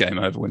 Like, that's game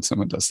over when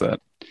someone does that.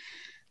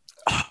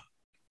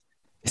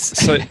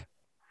 So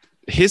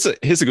Here's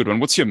a good one.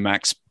 What's your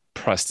max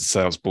price to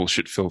sales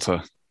bullshit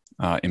filter?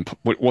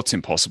 What's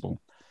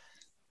impossible?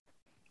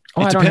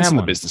 Oh, It depends on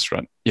the one. business,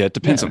 right? Yeah, it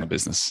depends on the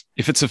business.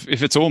 If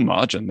it's all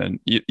margin, then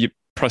your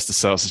price to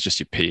sales is just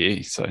your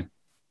PE. So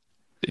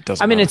it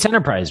doesn't. I mean, matter. it's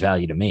enterprise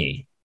value to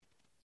me.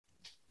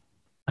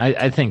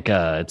 I think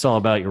it's all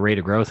about your rate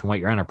of growth and what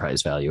your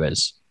enterprise value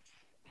is.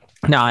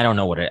 Now, I don't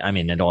know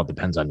it all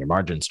depends on your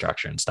margin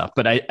structure and stuff.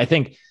 But I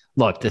think,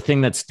 look, the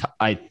thing that's,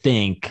 I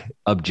think,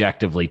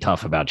 objectively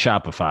tough about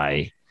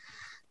Shopify,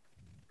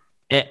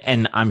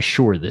 and I'm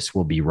sure this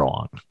will be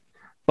wrong,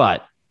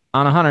 but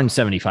on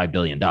 $175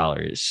 billion,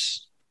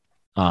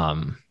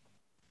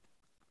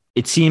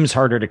 it seems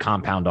harder to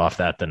compound off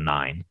that than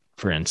 9,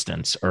 for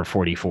instance, or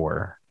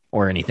 44,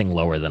 or anything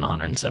lower than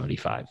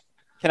 175.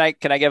 Can I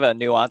give a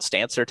nuanced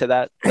answer to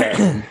that?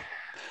 No,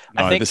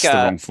 I think this is the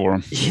wrong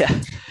forum. Yeah.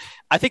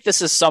 I think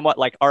this is somewhat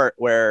like art,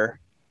 where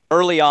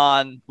early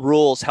on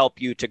rules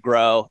help you to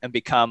grow and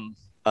become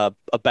a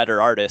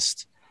better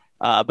artist.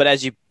 But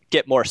as you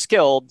get more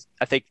skilled,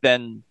 I think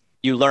then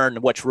you learn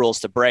which rules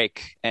to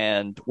break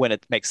and when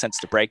it makes sense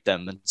to break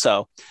them. And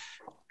so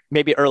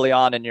maybe early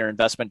on in your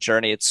investment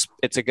journey, it's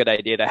a good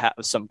idea to have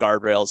some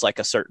guardrails, like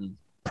a certain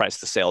price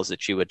to sales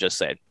that you would just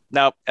say,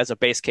 no, as a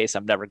base case,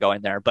 I'm never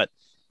going there. But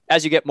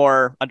as you get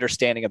more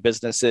understanding of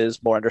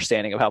businesses, more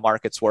understanding of how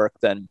markets work,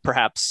 then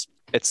perhaps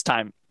it's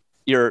time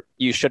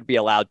you should be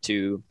allowed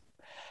to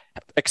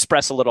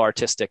express a little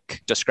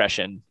artistic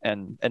discretion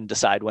and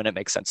decide when it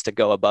makes sense to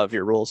go above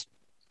your rules.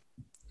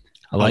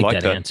 I like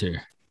that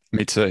answer.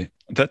 Me too.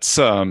 That's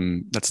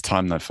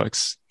time though,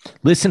 folks.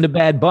 Listen to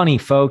Bad Bunny,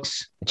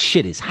 folks. That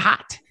shit is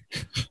hot.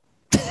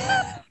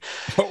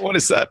 What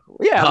is that?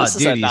 Yeah, this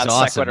is a he's non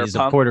awesome. sequitur He's a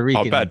pump. Puerto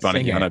Rican Bad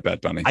Bunny. singer. I know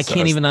Bad Bunny. I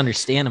can't even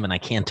understand him, and I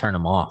can't turn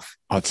him off.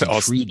 It's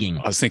intriguing.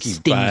 I was thinking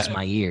stings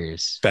my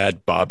ears.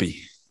 Bad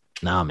Barbie.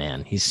 Nah,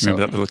 man, he's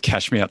Remember that little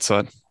Cash Me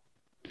Outside?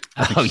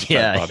 Oh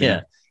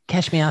yeah.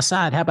 Catch Me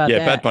Outside. How about that?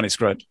 Yeah, Bad Bunny's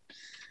great.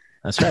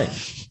 That's right.